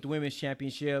other with the Women's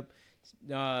Championship.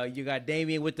 You got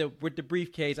Damian with the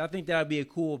briefcase. I think that would be a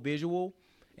cool visual.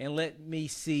 And let me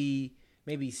see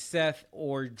maybe Seth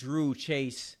or Drew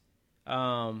chase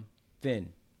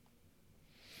Finn.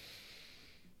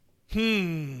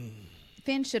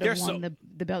 Finn should have won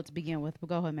the belt to begin with. But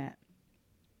go ahead, Matt.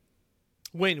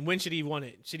 When should he won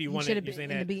it? Should he won it? You're saying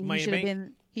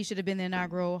that he should have been the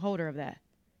inaugural holder of that.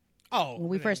 Oh, when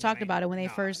we first talked about it, when they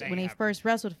first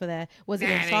wrestled for that, was it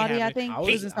in Saudi? I think it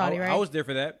was in Saudi, right? I was there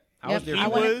for that. I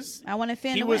wanted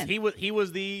Finn to win. He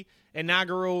was the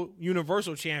inaugural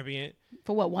Universal Champion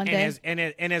for what, one day?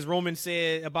 And as Roman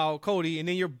said about Cody, and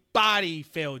then your body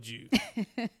failed you.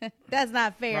 That's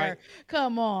not fair. Right?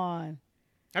 Come on.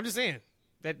 I'm just saying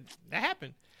that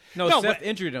happened. No, Seth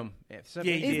injured him. Yeah, he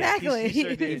did. Exactly. He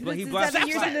sure did. He blocked.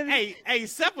 Hey,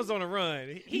 Seth was on a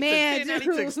run. He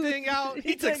took Sting out.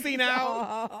 He took Cena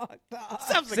out.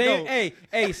 Seth's a goat.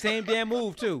 Hey, same damn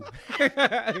move too. Same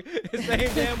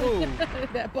damn move.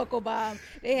 That buckle bomb.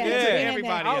 They had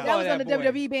everybody. That was on the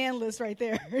WWE ban list right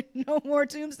there. No more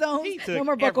tombstones. No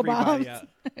more buckle bombs.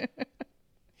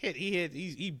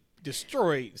 He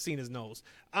destroyed Cena's nose.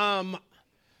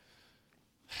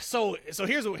 So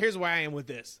here's where I am with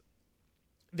this.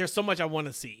 There's so much I want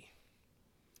to see.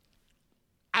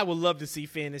 I would love to see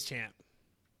Finn as champ.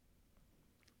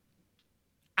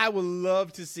 I would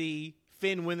love to see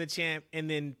Finn win the champ and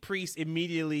then Priest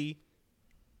immediately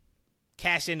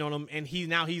cash in on him and he's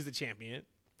the champion.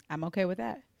 I'm okay with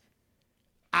that.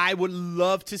 I would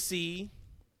love to see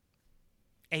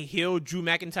a heel Drew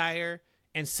McIntyre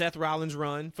and Seth Rollins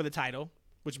run for the title,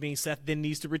 which means Seth then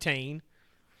needs to retain.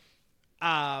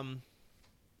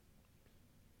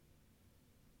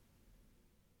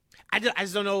 I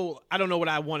just don't know. I don't know what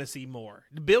I want to see more.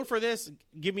 The build for this,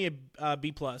 give me a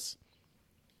B+.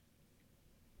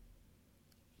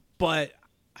 But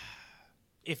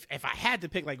if I had to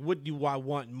pick, like, what do I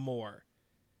want more?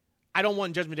 I don't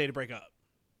want Judgment Day to break up.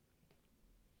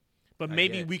 But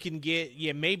maybe we can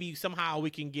get, maybe somehow we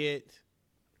can get.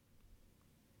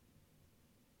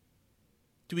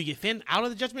 Do we get Finn out of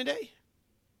the Judgment Day?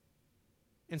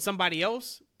 And somebody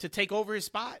else to take over his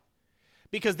spot?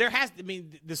 Because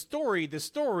the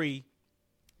story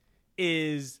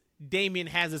is Damian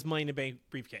has his Money in the Bank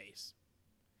briefcase.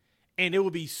 And it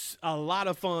will be a lot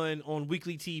of fun on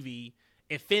weekly TV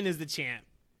if Finn is the champ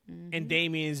and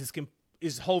Damian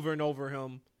is hovering over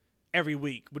him every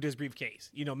week with his briefcase.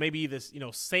 Maybe this,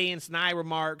 saying snide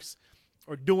remarks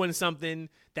or doing something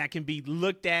that can be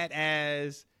looked at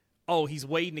as, oh, he's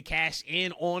waiting to cash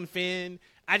in on Finn.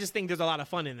 I just think there's a lot of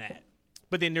fun in that.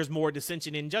 But then there's more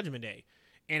dissension in Judgment Day.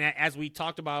 And as we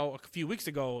talked about a few weeks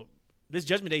ago, this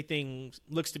Judgment Day thing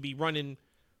looks to be running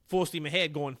full steam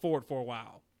ahead going forward for a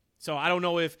while. So I don't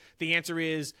know if the answer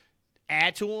is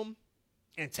add to them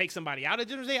and take somebody out of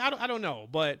Judgment Day. I don't know.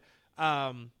 But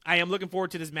I am looking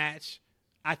forward to this match.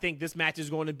 I think this match is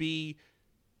going to be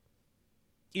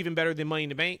even better than Money in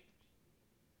the Bank.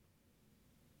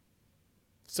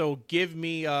 So give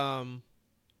me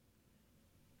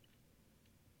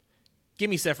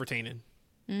Seth retaining.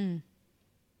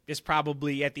 It's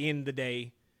probably at the end of the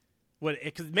day,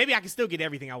 because maybe I can still get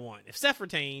everything I want. If Seth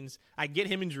retains, I get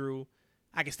him and Drew.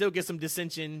 I can still get some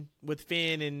dissension with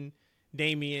Finn and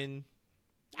Damian.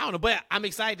 I don't know, but I'm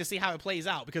excited to see how it plays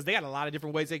out because they got a lot of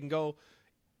different ways they can go,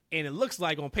 and it looks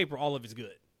like on paper all of it's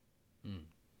good.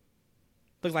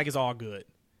 Looks like it's all good.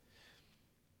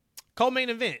 Co-main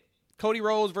event: Cody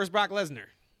Rhodes versus Brock Lesnar.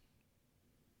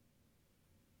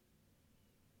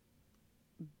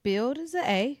 Build is an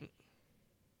A.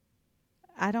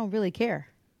 I don't really care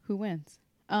who wins.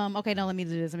 Okay, no, let me do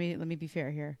this. Let me be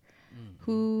fair here.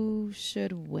 Who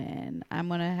should win? I'm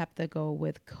gonna have to go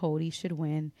with Cody should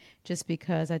win, just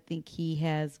because I think he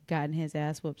has gotten his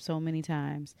ass whooped so many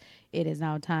times. It is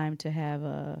now time to have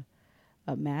a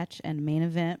a match and main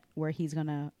event where he's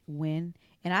gonna win,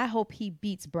 and I hope he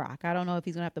beats Brock. I don't know if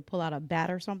he's gonna have to pull out a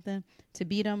bat or something to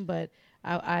beat him, but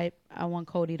I want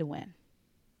Cody to win.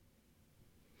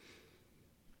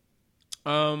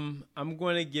 I'm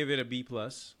going to give it a B+.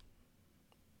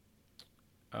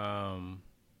 Now,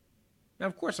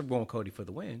 of course, I'm going Cody for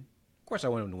the win. Of course, I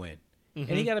want him to win, and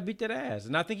he got to beat that ass,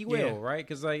 and I think he will, right?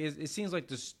 Because like it seems like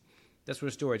that's where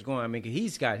the story's going. I mean, 'cause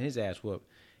he's gotten his ass whooped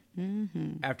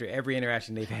after every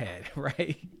interaction they've had,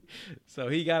 right? So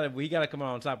we got to come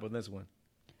out on top with this one.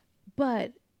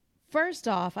 But first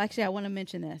off, actually, I want to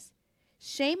mention this.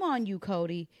 Shame on you,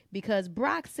 Cody, because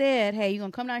Brock said, "Hey, you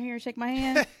gonna come down here and shake my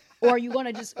hand, or you're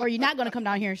not gonna come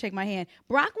down here and shake my hand."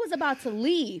 Brock was about to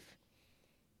leave.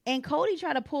 And Cody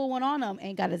tried to pull one on him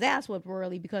and got his ass whipped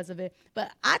early because of it.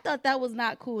 But I thought that was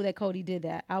not cool that Cody did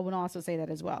that. I would also say that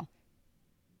as well.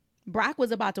 Brock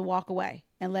was about to walk away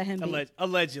and let him be.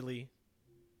 Allegedly.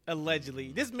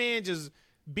 This man just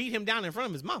beat him down in front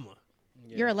of his mama.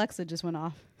 Yeah. Your Alexa just went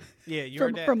off. Yeah, you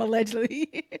heard that? From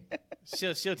allegedly.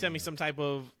 she'll tell me some type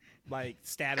of like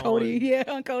stat Cody,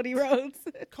 on Cody Rhodes.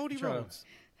 Cody Rhodes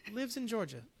lives in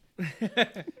Georgia.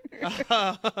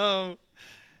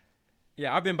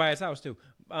 Yeah, I've been by his house too.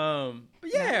 But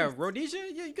yeah,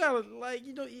 Rhodesia, you gotta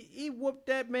he whooped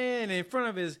that man in front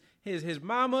of his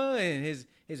mama and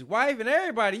his wife and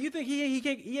everybody. You think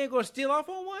he ain't gonna steal off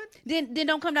on one? Then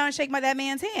don't come down and shake that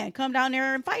man's hand. Come down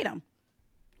there and fight him.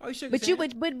 Oh, you shook but his you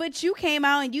hand? but you came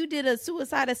out and you did a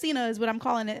suicide Cena is what I'm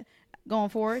calling it going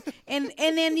forward. and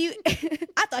then you,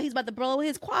 I thought he's about to blow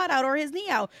his quad out or his knee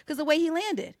out because the way he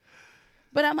landed.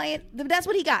 But I'm like, that's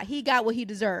what he got. He got what he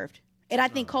deserved. And I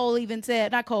think Corey even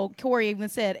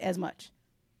said as much.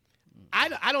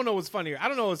 I don't know what's funnier. I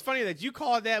don't know what's funnier that you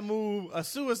called that move a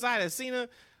suicide of Cena,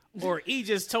 or he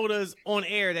just told us on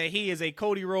air that he is a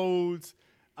Cody Rhodes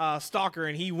stalker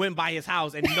and he went by his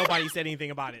house and nobody said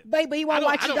anything about it. But you won't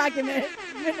watch the documentary.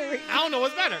 I don't know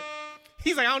what's better.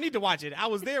 He's like, I don't need to watch it. I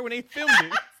was there when they filmed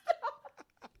it.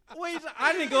 Wait,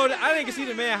 I didn't see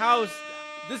the man's house.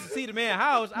 This is see the man's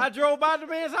house. I drove by the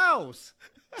man's house.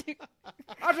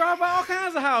 I drive by all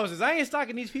kinds of houses. I ain't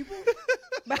stalking these people.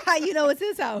 But how you know it's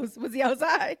his house? Was he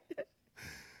outside?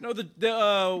 No,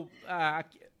 I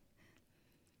can't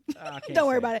Don't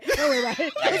worry about it. Don't worry about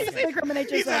it.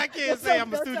 Incriminate yourself. He said, I can't say. I'm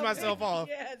going to stooge myself off.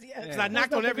 Yes. Because I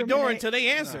knocked on every door until they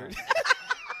answered.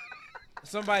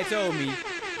 Somebody told me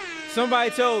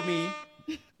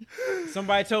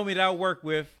that I work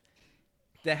with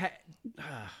that.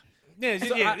 Don't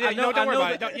worry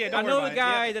about it. I know the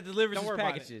guy that delivers his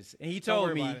packages, and he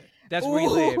told me that's where he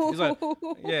lives. He's like,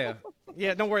 yeah.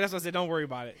 Don't worry. That's what I said. Don't worry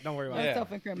about it. Don't worry about it. Don't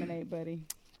self-incriminate, buddy.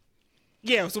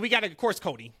 Yeah. So we got to, of course,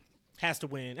 Cody has to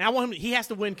win, and I want him. He has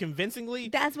to win convincingly.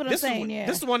 That's what I'm saying.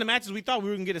 This is one of the matches we thought we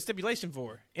were gonna get a stipulation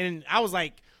for, and I was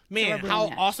like, man,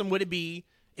 how awesome would it be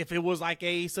if it was like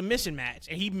a submission match,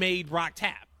 and he made Brock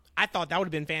tap. I thought that would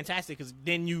have been fantastic because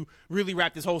then you really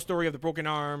wrap this whole story of the broken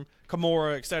arm,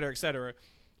 Kimura, et cetera, et cetera.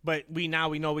 But we know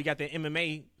we got the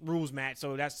MMA rules match,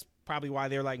 so that's probably why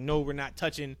they're like, no, we're not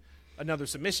touching another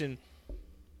submission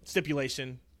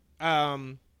stipulation.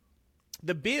 The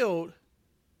build,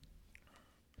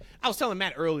 I was telling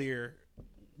Matt earlier,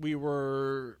 we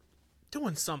were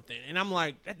doing something, and I'm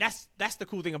like, that's the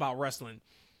cool thing about wrestling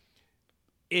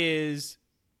is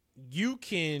you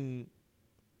can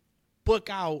book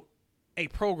out a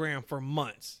program for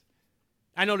months.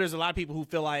 I know there's a lot of people who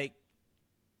feel like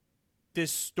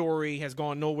this story has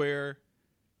gone nowhere.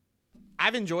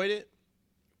 I've enjoyed it,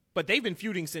 but they've been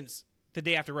feuding since the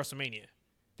day after WrestleMania.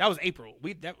 That was April.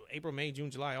 April, May, June,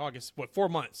 July, August. 4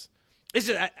 months? It's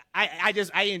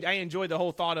just I enjoy the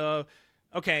whole thought of,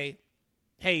 okay,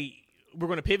 hey, we're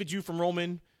going to pivot you from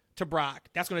Roman to Brock.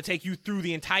 That's going to take you through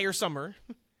the entire summer,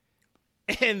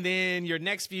 and then your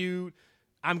next feud,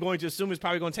 I'm going to assume, is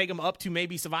probably going to take them up to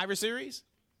maybe Survivor Series,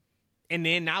 and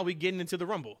then now we're getting into the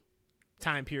Rumble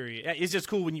time period. It's just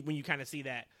cool when you kind of see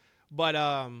that. But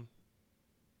of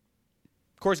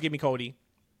course, give me Cody.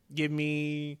 Give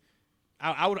me.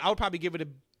 I would probably give it a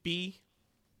B.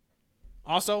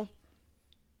 Also,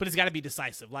 but it's got to be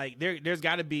decisive. Like there's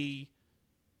got to be.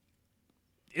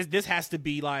 This has to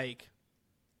be like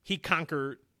he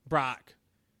conquered Brock,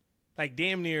 like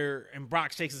damn near, and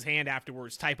Brock shakes his hand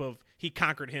afterwards. Type of he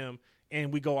conquered him,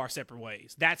 and we go our separate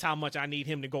ways. That's how much I need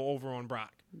him to go over on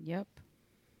Brock. Yep.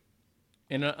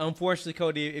 And unfortunately,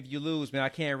 Cody, if you lose, man, I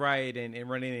can't ride and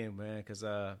run in, man, because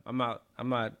I'm not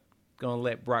gonna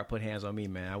let Brock put hands on me,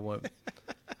 man. I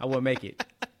won't make it.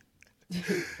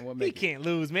 He can't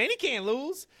lose, man. He can't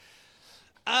lose.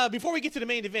 Before we get to the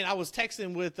main event, I was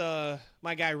texting with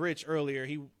my guy Rich earlier.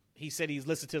 He he said he's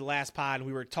listened to the last pod, and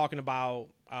we were talking about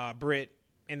Britt,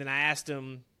 and then I asked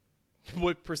him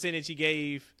what percentage he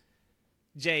gave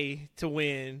Jay to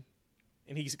win,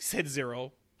 and he said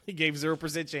 0. He gave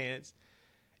 0% chance.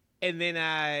 And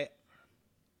then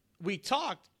we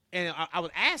talked, and I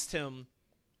was asked him,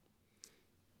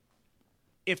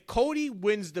 if Cody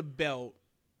wins the belt,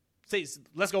 say,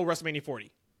 let's go WrestleMania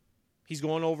 40. He's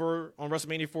going over on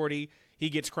WrestleMania 40. He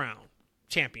gets crowned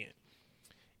champion.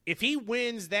 If he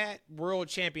wins that world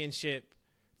championship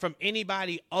from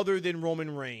anybody other than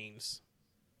Roman Reigns,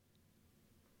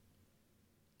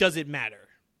 does it matter?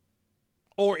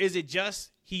 Or is it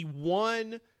just he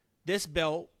won this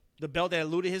belt, the belt that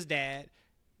eluded his dad?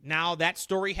 Now that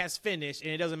story has finished,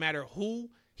 and it doesn't matter who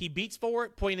he beats for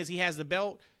it. Point is, he has the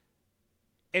belt,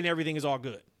 and everything is all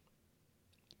good.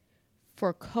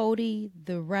 For Cody,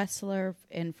 the wrestler,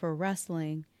 and for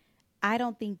wrestling, I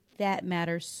don't think that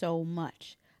matters so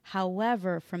much.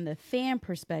 However, from the fan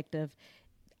perspective,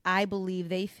 I believe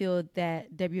they feel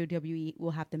that WWE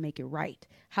will have to make it right.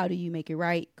 How do you make it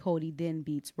right? Cody then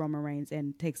beats Roman Reigns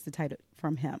and takes the title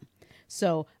from him.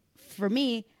 So for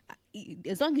me,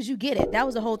 as long as you get it, that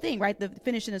was the whole thing, right? The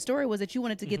finish in the story was that you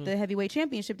wanted to get the heavyweight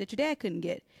championship that your dad couldn't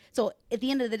get. So at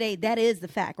the end of the day, that is the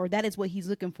fact, or that is what he's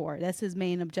looking for. That's his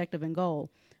main objective and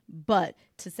goal. But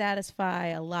to satisfy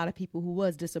a lot of people who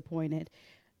was disappointed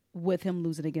with him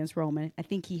losing against Roman, I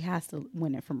think he has to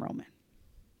win it from Roman.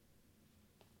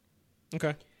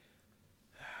 Okay.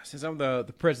 Since I'm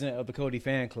the president of the Cody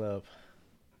fan club,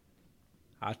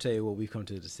 I'll tell you what, we've come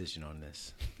to a decision on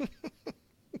this.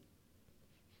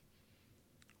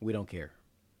 We don't care.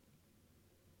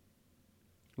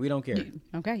 We don't care.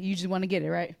 Okay, you just want to get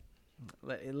it, right?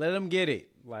 Let them get it.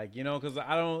 Like, you know, because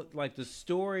I don't, like, the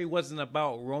story wasn't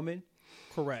about Roman.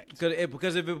 Correct.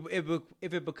 Because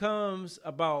if it becomes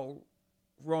about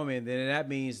Roman, then that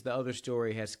means the other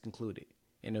story has concluded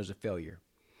and there's a failure.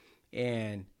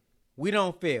 And we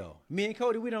don't fail. Me and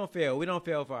Cody, we don't fail. We don't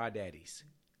fail for our daddies.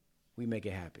 We make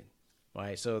it happen.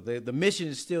 Right? So the mission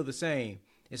is still the same.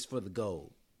 It's for the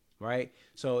gold. Right?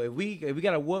 So if we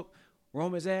gotta whoop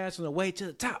Roman's ass on the way to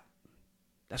the top,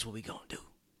 that's what we gonna do.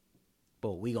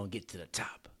 But we gonna get to the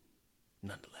top,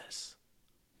 nonetheless.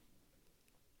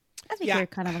 I think they're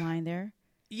kind of aligned there.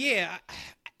 Yeah.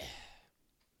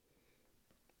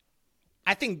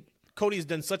 I think Cody's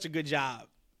done such a good job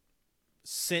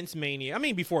since Mania. I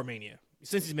mean, before Mania.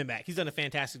 Since he's been back. He's done a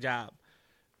fantastic job.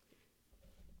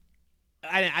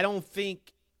 I don't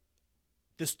think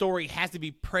the story has to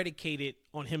be predicated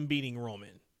on him beating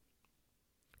Roman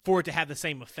for it to have the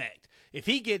same effect. If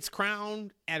he gets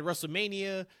crowned at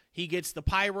WrestleMania, he gets the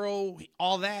pyro,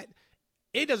 all that,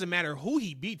 it doesn't matter who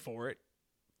he beat for it.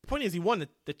 The point is he won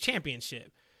the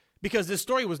championship because this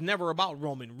story was never about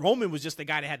Roman. Roman was just the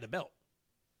guy that had the belt.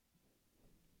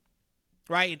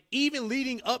 Right? And even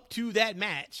leading up to that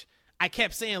match, I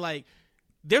kept saying, like,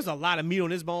 there's a lot of meat on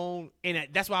this bone. And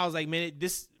that's why I was like, man,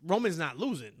 this Roman's not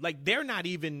losing. Like, they're not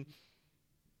even.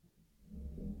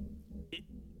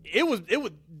 It was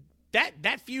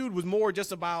that feud was more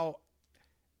just about,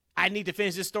 I need to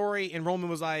finish this story. And Roman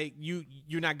was like,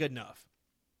 you're not good enough.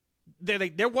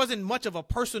 There wasn't much of a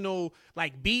personal,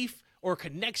 like, beef or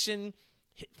connection.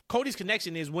 Cody's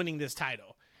connection is winning this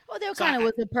title. Well, there kind of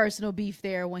was a personal beef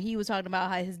there when he was talking about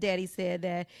how his daddy said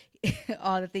that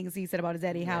all the things he said about his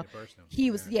daddy, how he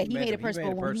was, he made it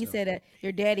personal when he said that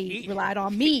your daddy relied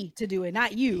on me to do it,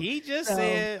 not you. He just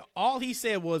said, all he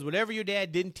said was, whatever your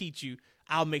dad didn't teach you,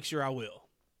 I'll make sure I will.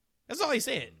 That's all he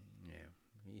said. Yeah.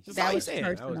 That's all he said.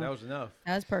 That was enough.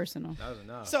 That was personal. That was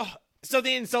enough.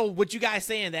 So what you guys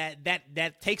saying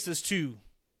that takes us to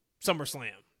SummerSlam.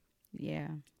 Yeah.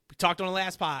 We talked on the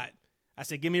last pod. I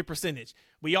said, give me a percentage.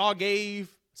 We all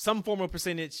gave some form of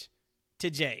percentage to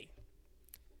Jay.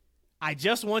 I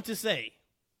just want to say,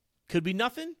 could be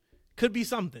nothing, could be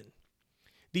something.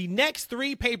 The next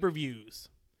 3 pay-per-views,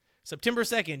 September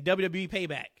 2nd, WWE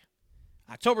Payback.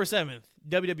 October 7th,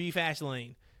 WWE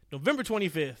Fastlane. November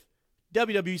 25th,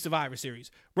 WWE Survivor Series.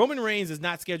 Roman Reigns is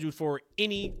not scheduled for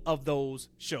any of those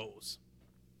shows.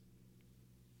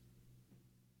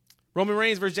 Roman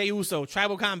Reigns versus Jey Uso,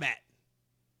 Tribal Combat.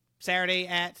 Saturday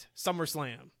at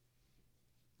SummerSlam.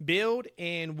 Build,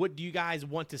 and what do you guys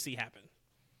want to see happen?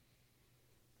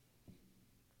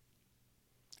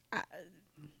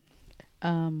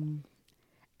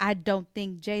 I don't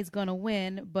think Jay's gonna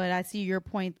win, but I see your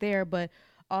point there. But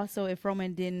also, if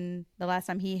Roman didn't, the last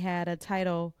time he had a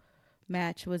title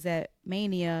match was at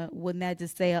Mania, wouldn't that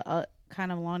just say a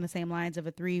kind of along the same lines of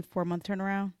a 3-4 month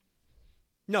turnaround?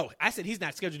 No, I said he's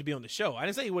not scheduled to be on the show. I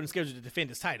didn't say he wasn't scheduled to defend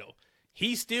his title.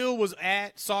 He still was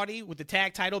at Saudi with the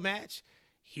tag title match.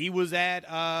 He was at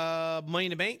Money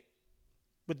in the Bank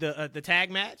with the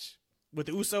tag match with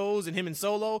the Usos and him and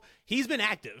Solo. He's been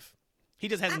active. He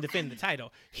just hasn't defended the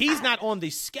title. He's not on the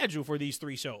schedule for these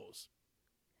 3 shows.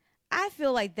 I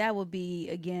feel like that would be,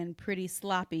 again, pretty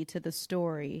sloppy to the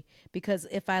story, because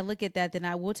if I look at that, then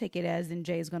I will take it as then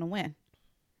Jay's going to win.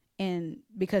 And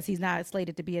because he's not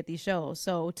slated to be at these shows.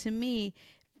 So to me,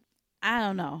 I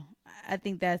don't know. I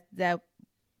think I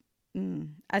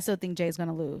still think Jay's going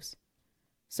to lose.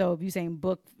 So if you're saying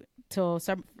book till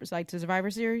to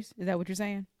Survivor Series, is that what you're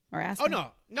saying? Or asking?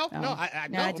 Oh, no.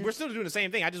 We're still doing the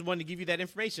same thing. I just wanted to give you that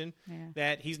information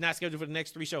that he's not scheduled for the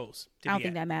next 3 shows. I don't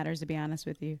think that matters, to be honest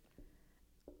with you.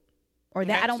 Or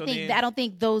that okay, I don't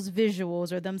think those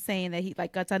visuals or them saying that he,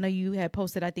 like Guts, I know you had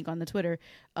posted, I think on the Twitter,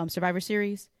 Survivor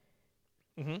Series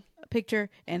picture,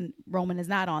 and Roman is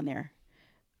not on there.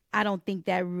 I don't think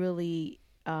that really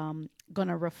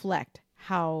gonna reflect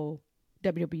how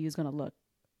WWE is gonna look.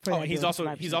 And he's also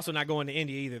not going to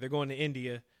India either. They're going to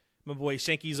India. My boy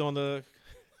Shanky's on the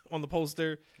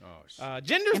poster.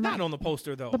 Jinder's not on the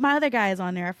poster though. But my other guy is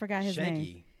on there. I forgot his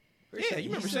name. Shanky. Yeah, you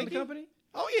remember Shanky? The company?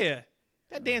 Oh yeah,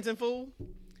 that dancing fool.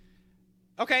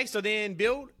 Okay, so then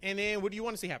build, and then what do you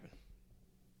want to see happen?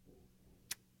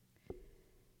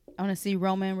 I want to see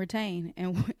Roman retain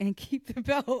and keep the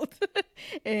belt,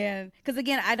 and because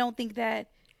again, I don't think I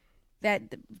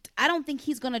don't think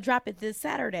he's gonna drop it this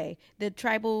Saturday. The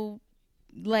tribal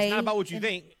lay. It's not about what you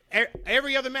think.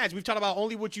 Every other match we've talked about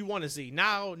only what you want to see.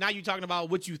 Now you're talking about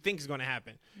what you think is going to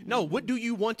happen. No, what do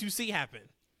you want to see happen?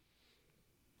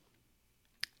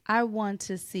 I want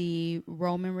to see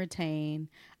Roman retain.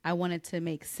 I want it to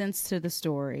make sense to the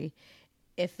story.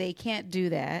 If they can't do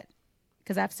that,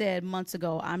 because I've said months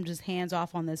ago, I'm just hands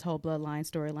off on this whole bloodline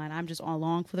storyline. I'm just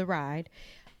along for the ride.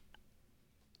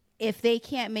 If they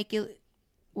can't make it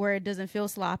where it doesn't feel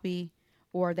sloppy,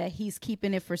 or that he's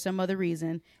keeping it for some other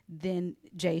reason, then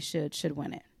Jay should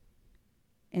win it.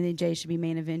 And then Jay should be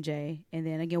main event Jay. And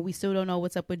then, again, we still don't know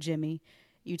what's up with Jimmy.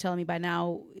 You telling me by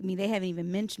now, I mean, they haven't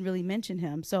even mentioned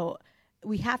him. So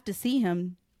we have to see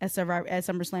him at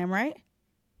SummerSlam, right?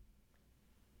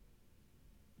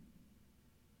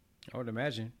 I would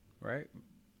imagine, right?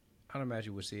 I'd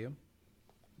imagine we'll see him.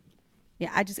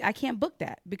 Yeah, I can't book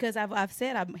that because I've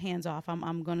said I'm hands off.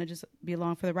 I'm going to just be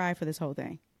along for the ride for this whole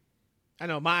thing. I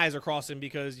know my eyes are crossing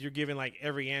because you're giving like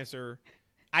every answer.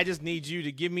 I just need you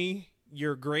to give me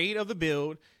your grade of the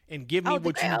build and give me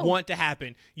what you want to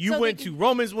happen. You went to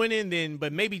Roman's winning,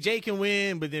 but maybe Jay can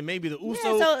win, but then maybe the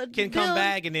Usos can come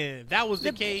back, and then if that was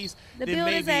the case, then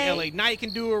maybe LA Knight can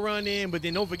do a run in, but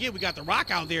then don't forget we got The Rock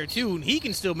out there too, and he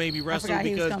can still maybe wrestle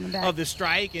because of the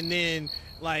strike, and then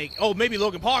maybe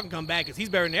Logan Paul can come back because he's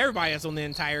better than everybody else on the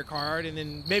entire card, and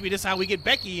then maybe this is how we get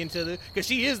Becky because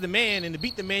she is the man, and to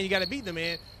beat the man, you got to beat the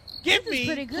man. Give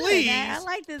me, please. I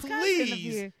like this concept of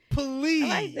you.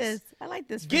 Please. I like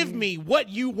this. Give me what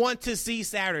you want to see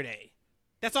Saturday.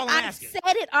 That's all I'm asking. I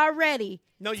said it already.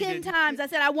 No, you 10 times. I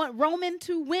said I want Roman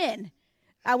to win.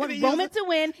 I want Roman to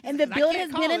win, and the build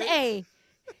has been an A.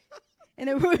 And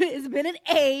it's been an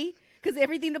A because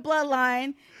everything the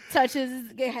bloodline touches,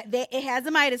 it has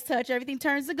a Midas touch. Everything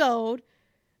turns to gold.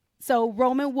 So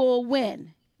Roman will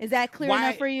win. Is that clear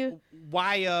enough for you?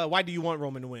 Why do you want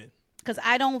Roman to win? Because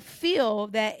I don't feel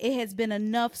that it has been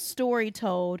enough story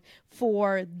told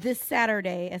for this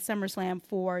Saturday at SummerSlam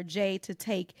for Jay to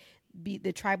take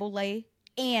the tribal lay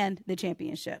and the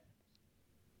championship.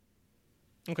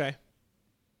 Okay.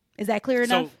 Is that clear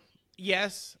enough?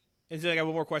 Yes. And then I got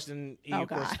one more question. Of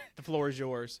course, the floor is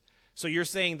yours. So you're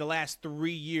saying the last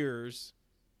 3 years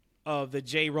of the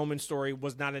Jay Roman story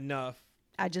was not enough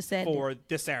I just said for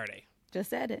this Saturday?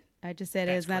 Just said it. I just said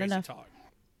it's not enough. Talk.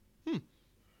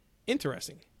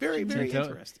 Interesting. Very, very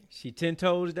interesting. She 10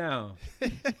 toes down.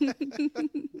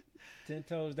 10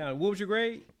 toes down. What was your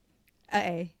grade?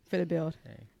 A for the build. A.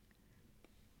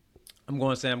 I'm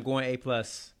going A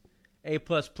plus. A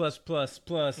plus plus plus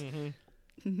plus.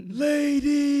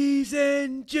 Ladies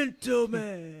and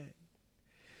gentlemen,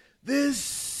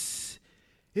 this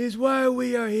is why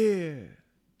we are here.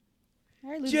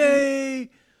 Right, Jay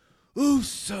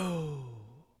Uso,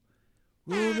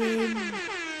 Roman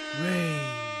Reigns.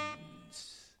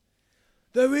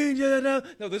 The ring. No,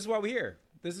 this is why we're here.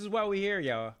 This is why we're here,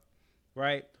 y'all.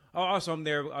 Right? Oh, also, I'm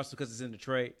there also because it's in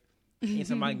Detroit.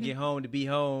 Anytime I can get home to be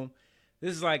home.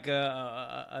 This is like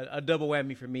a double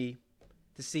whammy for me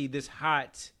to see this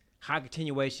hot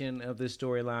continuation of this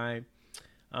storyline.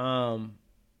 I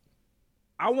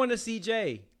want to see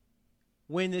Jay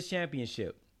win this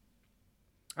championship.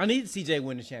 I need to see Jay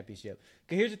win the championship.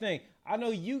 Because here's the thing. I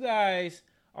know you guys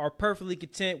are perfectly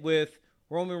content with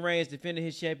Roman Reigns defending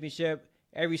his championship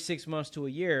every 6 months to a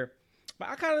year. But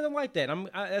I kind of don't like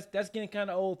that. That's getting kind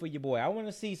of old for your boy. I want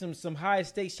to see some high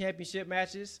stakes championship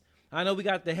matches. I know we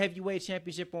got the heavyweight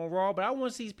championship on Raw, but I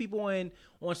want to see people on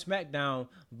SmackDown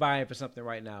vying for something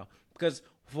right now. Because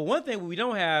for one thing, what we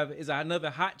don't have is another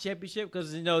hot championship.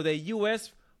 Because the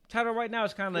U.S. title right now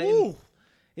is kind of,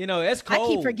 that's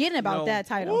cold. I keep forgetting about that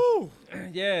title. Ooh.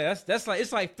 Yeah, that's like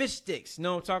it's like fish sticks. You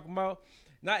know what I'm talking about?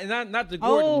 Not the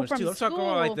Gordon ones too. I'm talking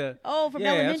about like the from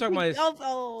I'm talking about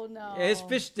oh no. Yeah, it's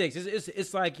fish sticks.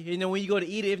 It's like when you go to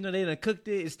eat it, even though they done cooked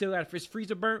it, it's still got fish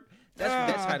freezer burnt.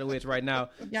 That's what that title is right now.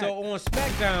 Yeah. So on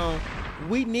SmackDown,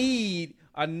 we need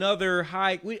another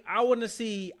high. I would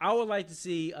like to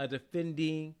see a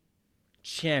defending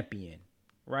champion,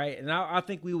 right? And I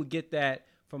think we would get that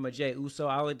from a Jey Uso.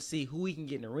 I like to see who he can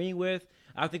get in the ring with.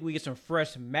 I think we get some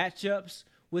fresh matchups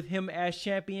with him as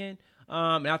champion.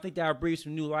 And I think that'll breathe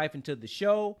some new life into the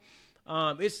show.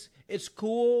 It's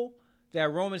cool that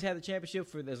Roman's had the championship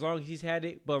for as long as he's had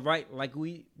it, but like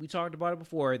we talked about it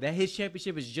before, that his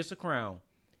championship is just a crown.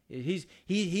 He's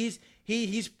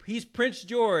Prince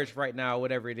George right now,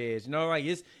 whatever it is.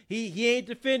 He ain't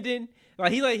defending.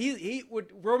 He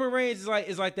Roman Reigns is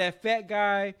like that fat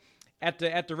guy at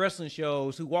the wrestling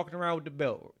shows who walking around with the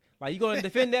belt. Like, you gonna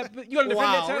defend that? You gonna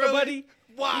defend that title, really? Buddy?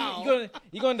 Wow.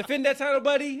 You gonna defend that title,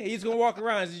 buddy? And he's gonna walk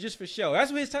around. It's just for show.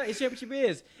 That's what his championship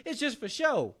is. It's just for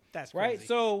show. That's right. Crazy.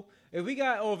 So if we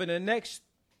got over the next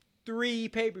 3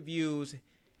 pay-per-views,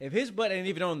 if his butt ain't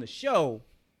even on the show,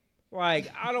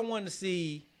 like, I don't want to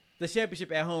see the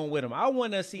championship at home with him. I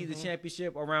want to see the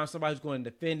championship around somebody who's going to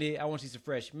defend it. I want to see some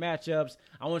fresh matchups.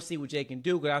 I want to see what Jay can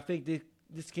do, because I think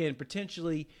this can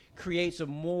potentially create some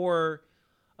more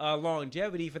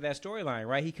longevity for that storyline,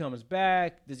 right? He comes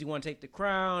back. Does he want to take the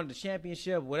crown, the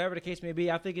championship, whatever the case may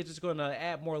be? I think it's just going to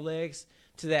add more legs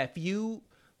to that feud,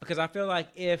 because I feel like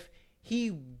if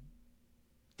he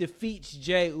defeats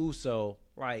Jey Uso,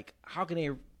 like, how can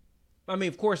they? I mean,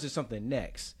 of course, there's something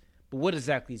next, but what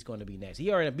exactly is going to be next?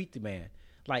 He already beat the man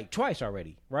like twice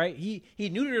already, right? He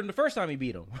neutered him the first time he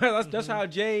beat him. That's how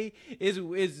Jey is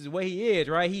the way he is,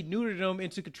 right? He neutered him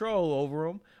into control over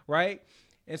him, right?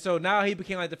 And so now he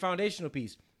became like the foundational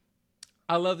piece.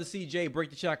 I love to see Jey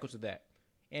break the shackles of that.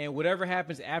 And whatever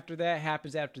happens after that,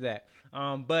 happens after that.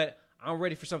 But I'm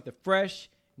ready for something fresh,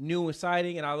 new,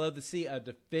 exciting, and I love to see a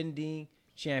defending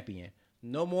champion.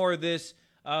 No more of this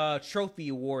trophy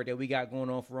award that we got going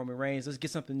on for Roman Reigns. Let's get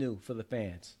something new for the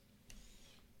fans.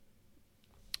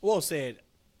 Well said.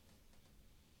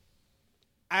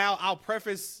 I'll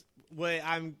preface what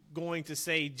I'm going to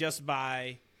say just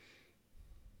by,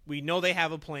 we know they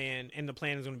have a plan, and the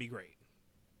plan is going to be great.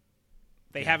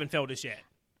 They haven't failed us yet.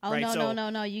 Oh, right?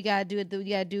 No. You gotta do it.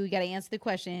 You gotta answer the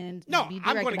question. No,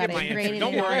 I'm going to get my answer.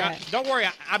 Don't worry.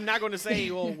 I'm not going to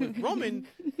say, well, with Roman,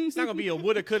 it's not going to be a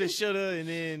woulda, coulda, shoulda, and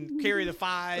then carry the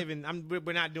 5, and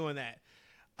we're not doing that.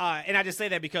 And I just say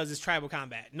that because it's tribal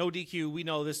combat. No DQ. We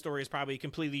know this story is probably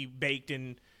completely baked,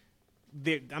 and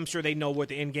I'm sure they know what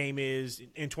the end game is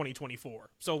in 2024.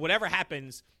 So whatever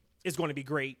happens is going to be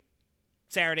great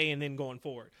Saturday and then going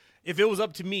forward. If it was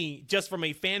up to me, just from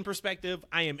a fan perspective,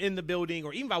 I am in the building,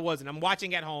 or even if I wasn't, I'm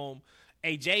watching at home,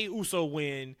 a Jey Uso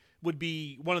win would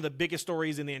be one of the biggest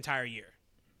stories in the entire year.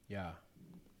 Yeah.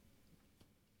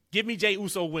 Give me Jey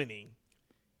Uso winning.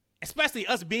 Especially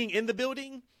us being in the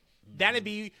building. That'd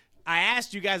be, I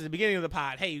asked you guys at the beginning of the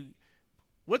pod, hey,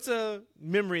 what's a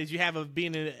memories you have of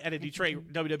being at a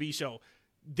Detroit WWE show?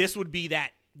 This would be that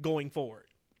going forward.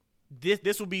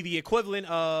 This would be the equivalent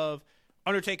of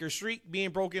Undertaker's streak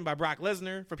being broken by Brock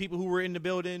Lesnar for people who were in the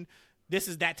building. This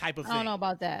is that type of thing. I don't know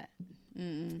about that.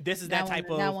 This is that type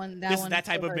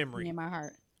of memory in my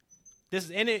heart.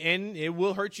 And it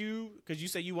will hurt you because you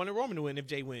say you wanted Roman to win if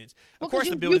Jey wins. Well, of course,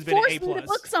 the building's been an A+. You forced me to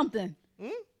book something.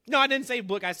 No, I didn't say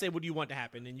book. I said, what do you want to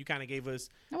happen? And you kind of gave us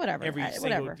every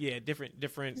single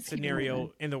different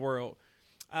scenario in the world.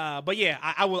 But yeah,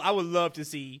 I would love to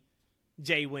see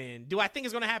Jey win. Do I think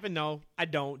it's going to happen? No, I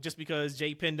don't. Just because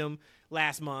Jey pinned him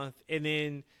last month. And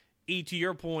then, E, to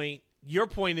your point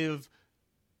of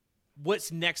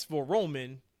what's next for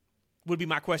Roman would be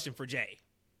my question for Jey.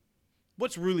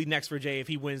 What's really next for Jey if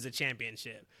he wins the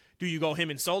championship? Do you go him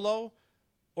and Solo?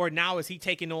 Or now is he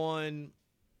taking on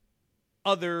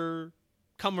other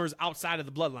comers outside of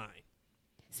the bloodline?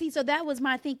 See, so that was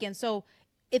my thinking. So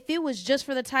if it was just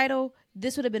for the title,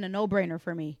 this would have been a no-brainer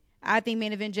for me. I think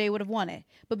main event Jey would have won it.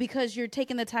 But because you're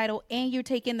taking the title and you're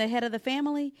taking the head of the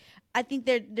family, I think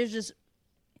there's just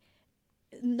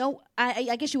no.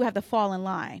 I guess you would have to fall in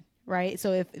line, right?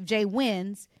 So if Jey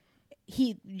wins,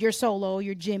 your Solo,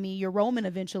 your Jimmy, your Roman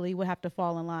eventually would have to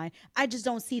fall in line. I just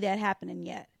don't see that happening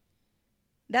yet.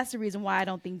 That's the reason why I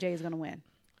don't think Jay is going to win.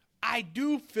 I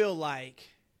do feel like,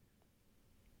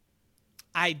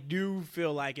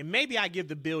 and maybe I give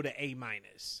the build an A-.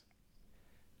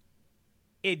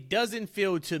 It doesn't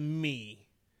feel to me,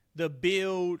 the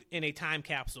build in a time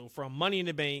capsule from Money in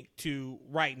the Bank to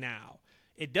right now,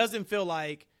 it doesn't feel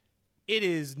like it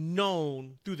is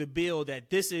known through the build that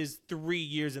this is 3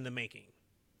 years in the making.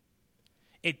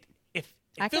 It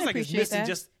feels like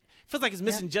it's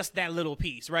missing just that little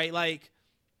piece, right? Like,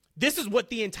 this is what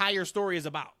the entire story is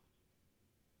about.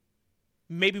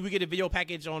 Maybe we get a video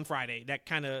package on Friday that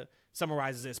kind of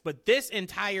summarizes this. But this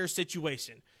entire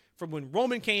situation, from when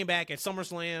Roman came back at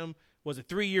SummerSlam, was it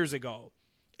 3 years ago,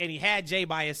 and he had Jay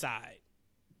by his side,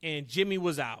 and Jimmy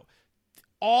was out.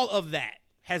 All of that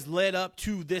has led up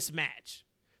to this match.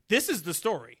 This is the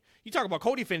story. You talk about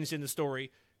Cody finishing the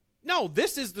story. No,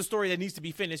 this is the story that needs to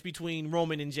be finished between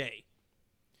Roman and Jay.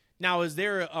 Now, is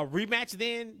there a rematch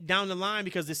then down the line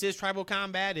because this is tribal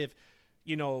combat? If,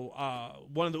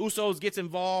 one of the Usos gets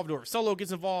involved or if Solo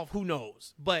gets involved, who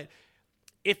knows? But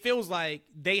it feels like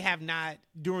they have not,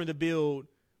 during the build,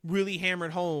 really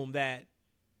hammered home that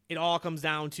it all comes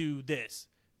down to this.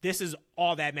 This is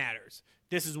all that matters.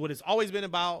 This is what it's always been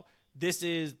about. This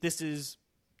is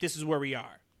where we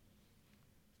are.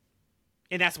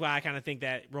 And that's why I kind of think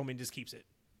that Roman just keeps it.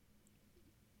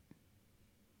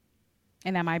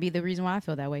 And that might be the reason why I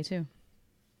feel that way too.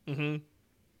 Mm-hmm.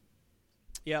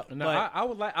 Yeah. No, I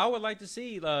would like to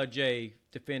see Jay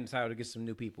defend the title to get some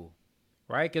new people,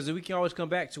 right? Because we can always come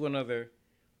back to another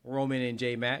Roman and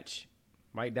Jay match,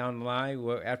 right down the line,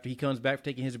 after he comes back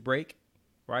taking his break,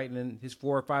 right, and then his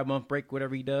 4 or 5 month break,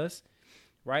 whatever he does,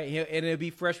 right, and it'll be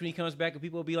fresh when he comes back, and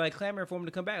people will be like clamoring for him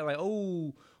to come back, like,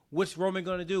 oh, what's Roman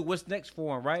gonna do? What's next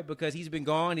for him, right? Because he's been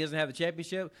gone, he doesn't have the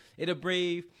championship. It'll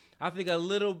breathe, I think, a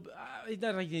little. It's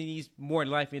not like he needs more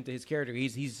life into his character.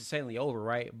 He's insanely over,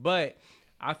 right? But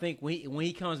I think when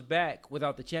he comes back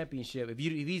without the championship, if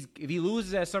he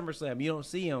loses at SummerSlam, you don't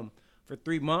see him for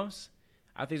 3 months.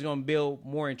 I think it's going to build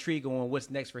more intrigue on what's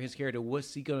next for his character.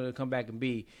 What's he going to come back and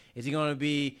be? Is he going to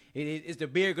be? Is the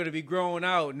beard going to be growing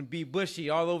out and be bushy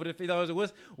all over the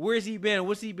face? Where's he been?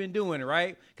 What's he been doing?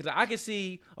 Right? Because I can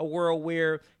see a world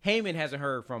where Heyman hasn't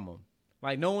heard from him.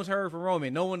 Like, no one's heard from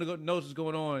Roman. No one knows what's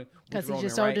going on. Because he's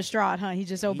just so distraught, huh? He's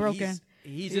just so broken.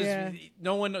 He's just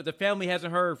no one. The family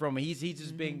hasn't heard from him. He's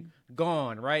just been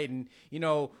gone, right? And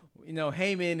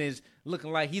Heyman is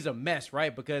looking like he's a mess,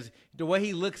 right? Because the way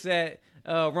he looks at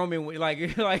Roman,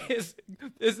 like this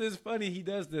is funny. He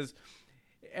does this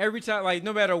every time. Like,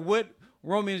 no matter what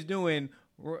Roman's doing,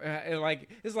 it's like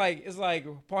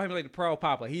Paul Heyman, like the proud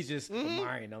papa. He's just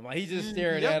admiring him. Like, he's just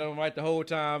staring at him the whole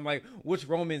time. Like, what's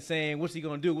Roman saying? What's he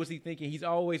gonna do? What's he thinking? He's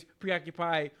always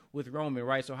preoccupied with Roman,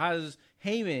 right? So how does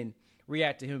Heyman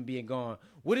react to him being gone?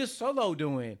 What is Solo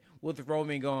doing with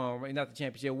Roman gone, right? Not the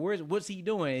championship. What's he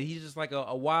doing? He's just like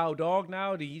a wild dog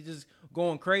now. He's just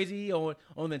going crazy on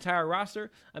the entire roster.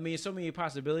 I mean, so many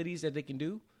possibilities that they can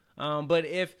do. But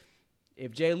if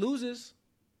Jay loses,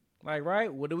 like,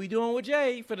 right, what are we doing with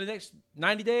Jay for the next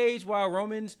 90 days while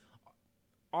Roman's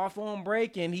off on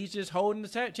break and he's just holding the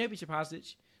championship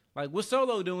hostage? Like, what's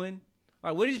Solo doing?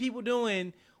 Like, what are these people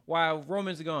doing while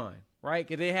Roman's gone, right?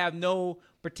 Because they have no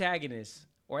protagonist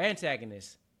or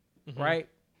antagonist, right?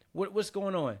 What's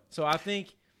going on? So I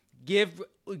think give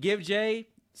Jay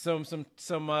some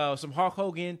Hulk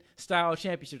Hogan style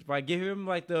championships, right? Give him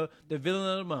like the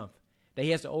villain of the month that he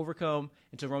has to overcome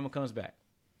until Roman comes back.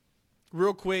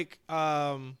 Real quick,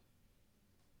 probably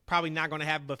not going to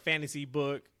have a fantasy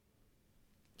book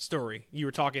story. You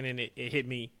were talking and it hit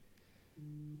me.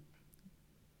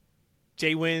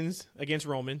 Jay wins against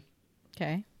Roman.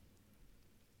 Okay.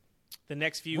 The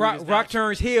next few Rock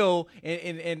turns heel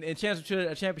and chance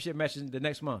to a championship match the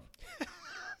next month.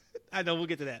 I know, we'll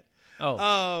get to that.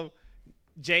 Oh.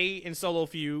 Jay and Solo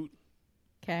feud.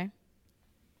 Okay.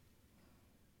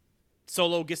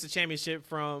 Solo gets the championship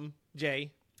from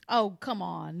Jay. Oh, come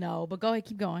on. No, but go ahead.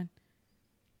 Keep going.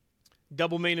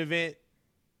 Double main event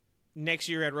next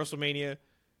year at WrestleMania.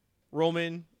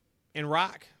 Roman and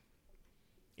Rock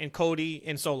and Cody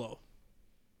and Solo.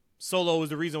 Solo is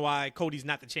the reason why Cody's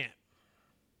not the champ.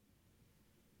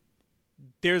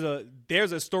 There's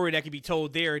a story that could be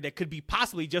told there that could be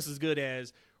possibly just as good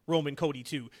as Roman Cody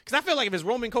 2. Because I feel like if it's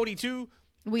Roman Cody 2,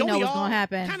 we know what's going to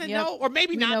happen. Kind of know, or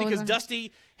maybe not, because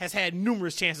Dusty has had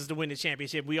numerous chances to win the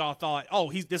championship. We all thought,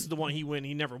 this is the one he win.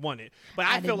 He never won it. But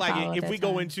I feel like if we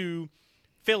go into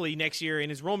Philly next year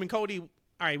and it's Roman Cody, all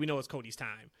right, we know it's Cody's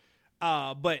time.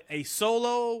 But a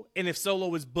Solo, and if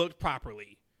Solo is booked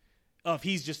properly, if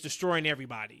he's just destroying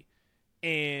everybody,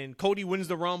 and Cody wins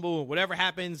the Rumble, and whatever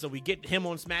happens, so we get him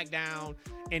on SmackDown,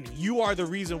 and you are the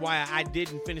reason why I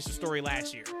didn't finish the story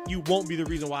last year. You won't be the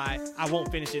reason why I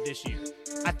won't finish it this year.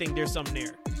 I think there's something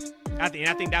there. I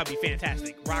think that would be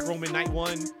fantastic. Rock Roman night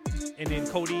 1, and then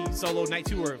Cody solo night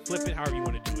 2, or flip it, however you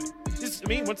want to do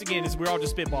it. Once again, we're all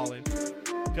just spitballing,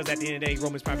 because at the end of the day,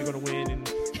 Roman's probably going to win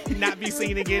and not be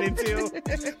seen again until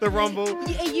the Rumble.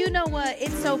 You know what?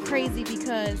 It's so crazy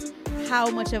because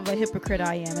how much of a hypocrite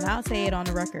I am, and I'll say it on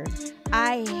the record.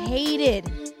 I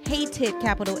hated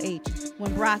capital H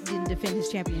when Brock didn't defend his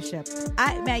championship.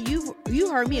 Man, you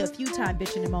heard me a few times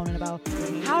bitching and moaning about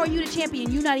how are you the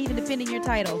champion? You not even defending your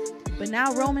title. But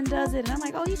now Roman does it, and I'm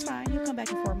like, oh, he's fine. He'll come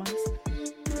back in 4 months.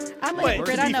 I'm a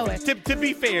hypocrite. I know it. To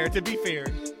be fair,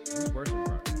 Who's worse than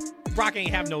Brock? Brock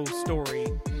ain't have no story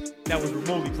that was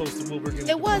remotely close to Wilbur.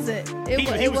 It wasn't.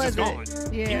 He was just gone.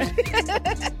 Yeah.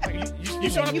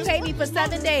 You paid me for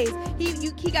 7 days.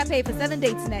 He got paid for 7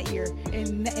 dates in that year.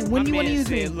 And when you want to use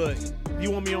me? Look, you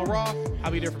want me on Raw?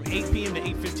 I'll be there from 8 p.m. to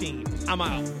 8:15. I'm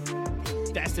out.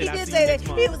 That's it. He did say that.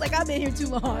 He was like, I've been here too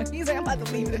long. He's like, I'm about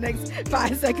to leave in the next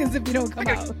 5 seconds if you don't come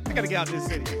out. I gotta get out this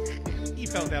city. He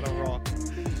felt that on Raw.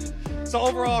 So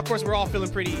overall, of course, we're all feeling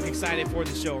pretty excited for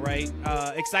the show, right?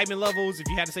 Excitement levels, if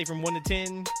you had to say from 1 to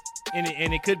 10,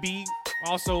 and it could be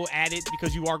also added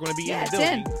because you are going to be in the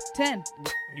building. 10.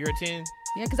 You're a 10?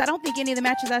 Yeah, because I don't think any of the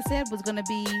matches I said was going to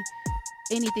be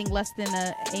anything less than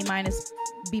a A-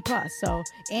 B+. So,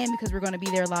 and because we're going to be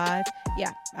there live,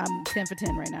 yeah, I'm 10 for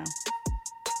 10 right now.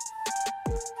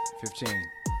 15.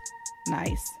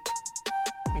 Nice.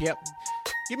 Yep.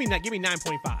 Give me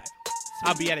 9.5.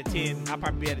 I'll be at a 10. I'll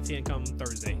probably be at a 10 come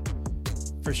Thursday.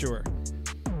 For sure.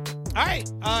 All right.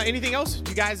 Anything else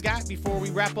you guys got before we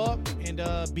wrap up and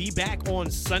be back on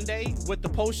Sunday with the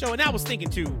post show? And I was thinking,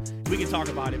 too, we can talk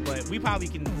about it, but we probably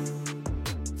can.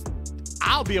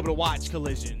 I'll be able to watch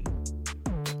Collision.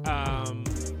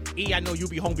 I know you'll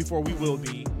be home before we will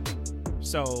be.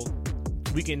 So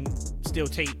we can still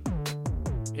tape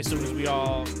as soon as we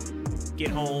all get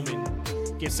home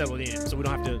and get settled in. So we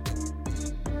don't have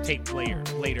to tape later.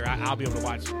 I'll be able to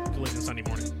watch Collision Sunday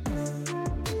morning.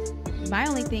 My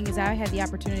only thing is I had the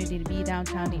opportunity to be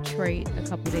downtown Detroit a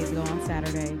couple of days ago on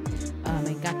Saturday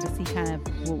and got to see kind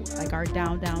of like our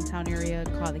downtown area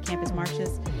called the Campus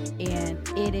Marches. And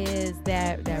it is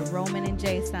that Roman and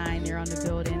Jay sign there on the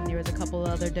building. There was a couple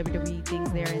other WWE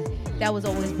things there. And that was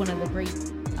always one of the great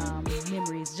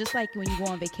memories. Just like when you go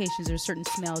on vacations, there's certain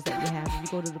smells that you have. When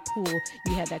you go to the pool,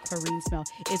 you have that chlorine smell.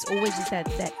 It's always just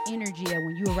that energy that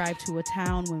when you arrive to a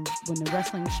town, when the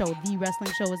wrestling show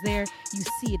is there, you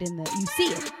see it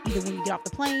either when you get off the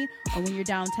plane or when you're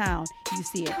downtown, you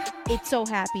see it. It's so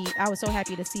happy. I was so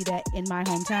happy to see that in my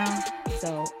hometown.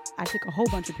 So I took a whole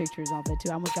bunch of pictures of it too.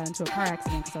 I almost got into a car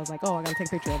accident because I was like, oh, I gotta take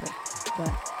a picture of it. But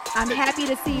I'm happy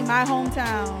to see my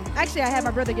hometown. Actually, I had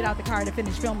my brother get out the car to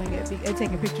finish filming it and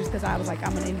taking pictures because I was like,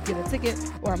 I'm going to get a ticket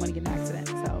or I'm going to get an accident.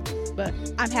 So, but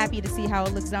I'm happy to see how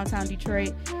it looks downtown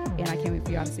Detroit, and I can't wait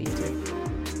for y'all to see it too.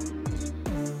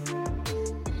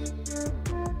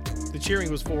 The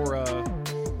cheering was for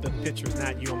the pictures,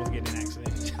 not you almost getting an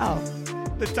accident. Oh.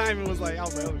 The timing was like, oh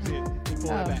shit. He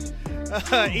pulled it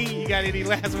back. E, you got any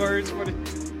last words for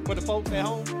the folks at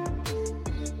home?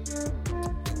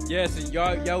 Yes,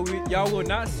 y'all will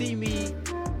not see me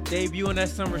debuting at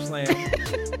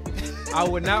SummerSlam. I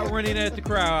would not run in at the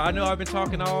crowd. I know I've been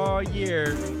talking all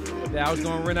year that I was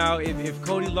going to run out. If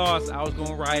Cody lost, I was going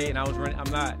to riot, and I was running.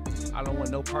 I don't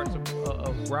want no parts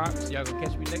of Brock, so y'all going to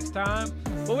catch me next time.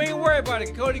 But we ain't worried about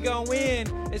it. Cody going to win.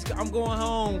 I'm going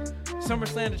home.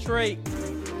 SummerSlam Detroit.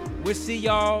 We'll see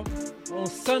y'all on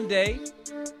Sunday.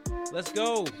 Let's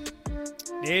go.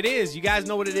 There it is. You guys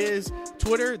know what it is.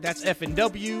 Twitter, that's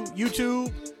F&W.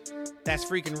 YouTube, that's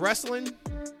Freaking Wrestling.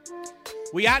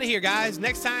 We out of here, guys.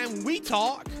 Next time we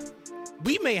talk,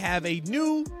 we may have a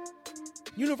new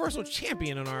Universal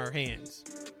Champion in our hands.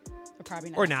 Or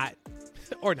probably not.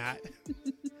 Or not.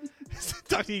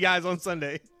 Talk to you guys on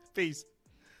Sunday. Peace.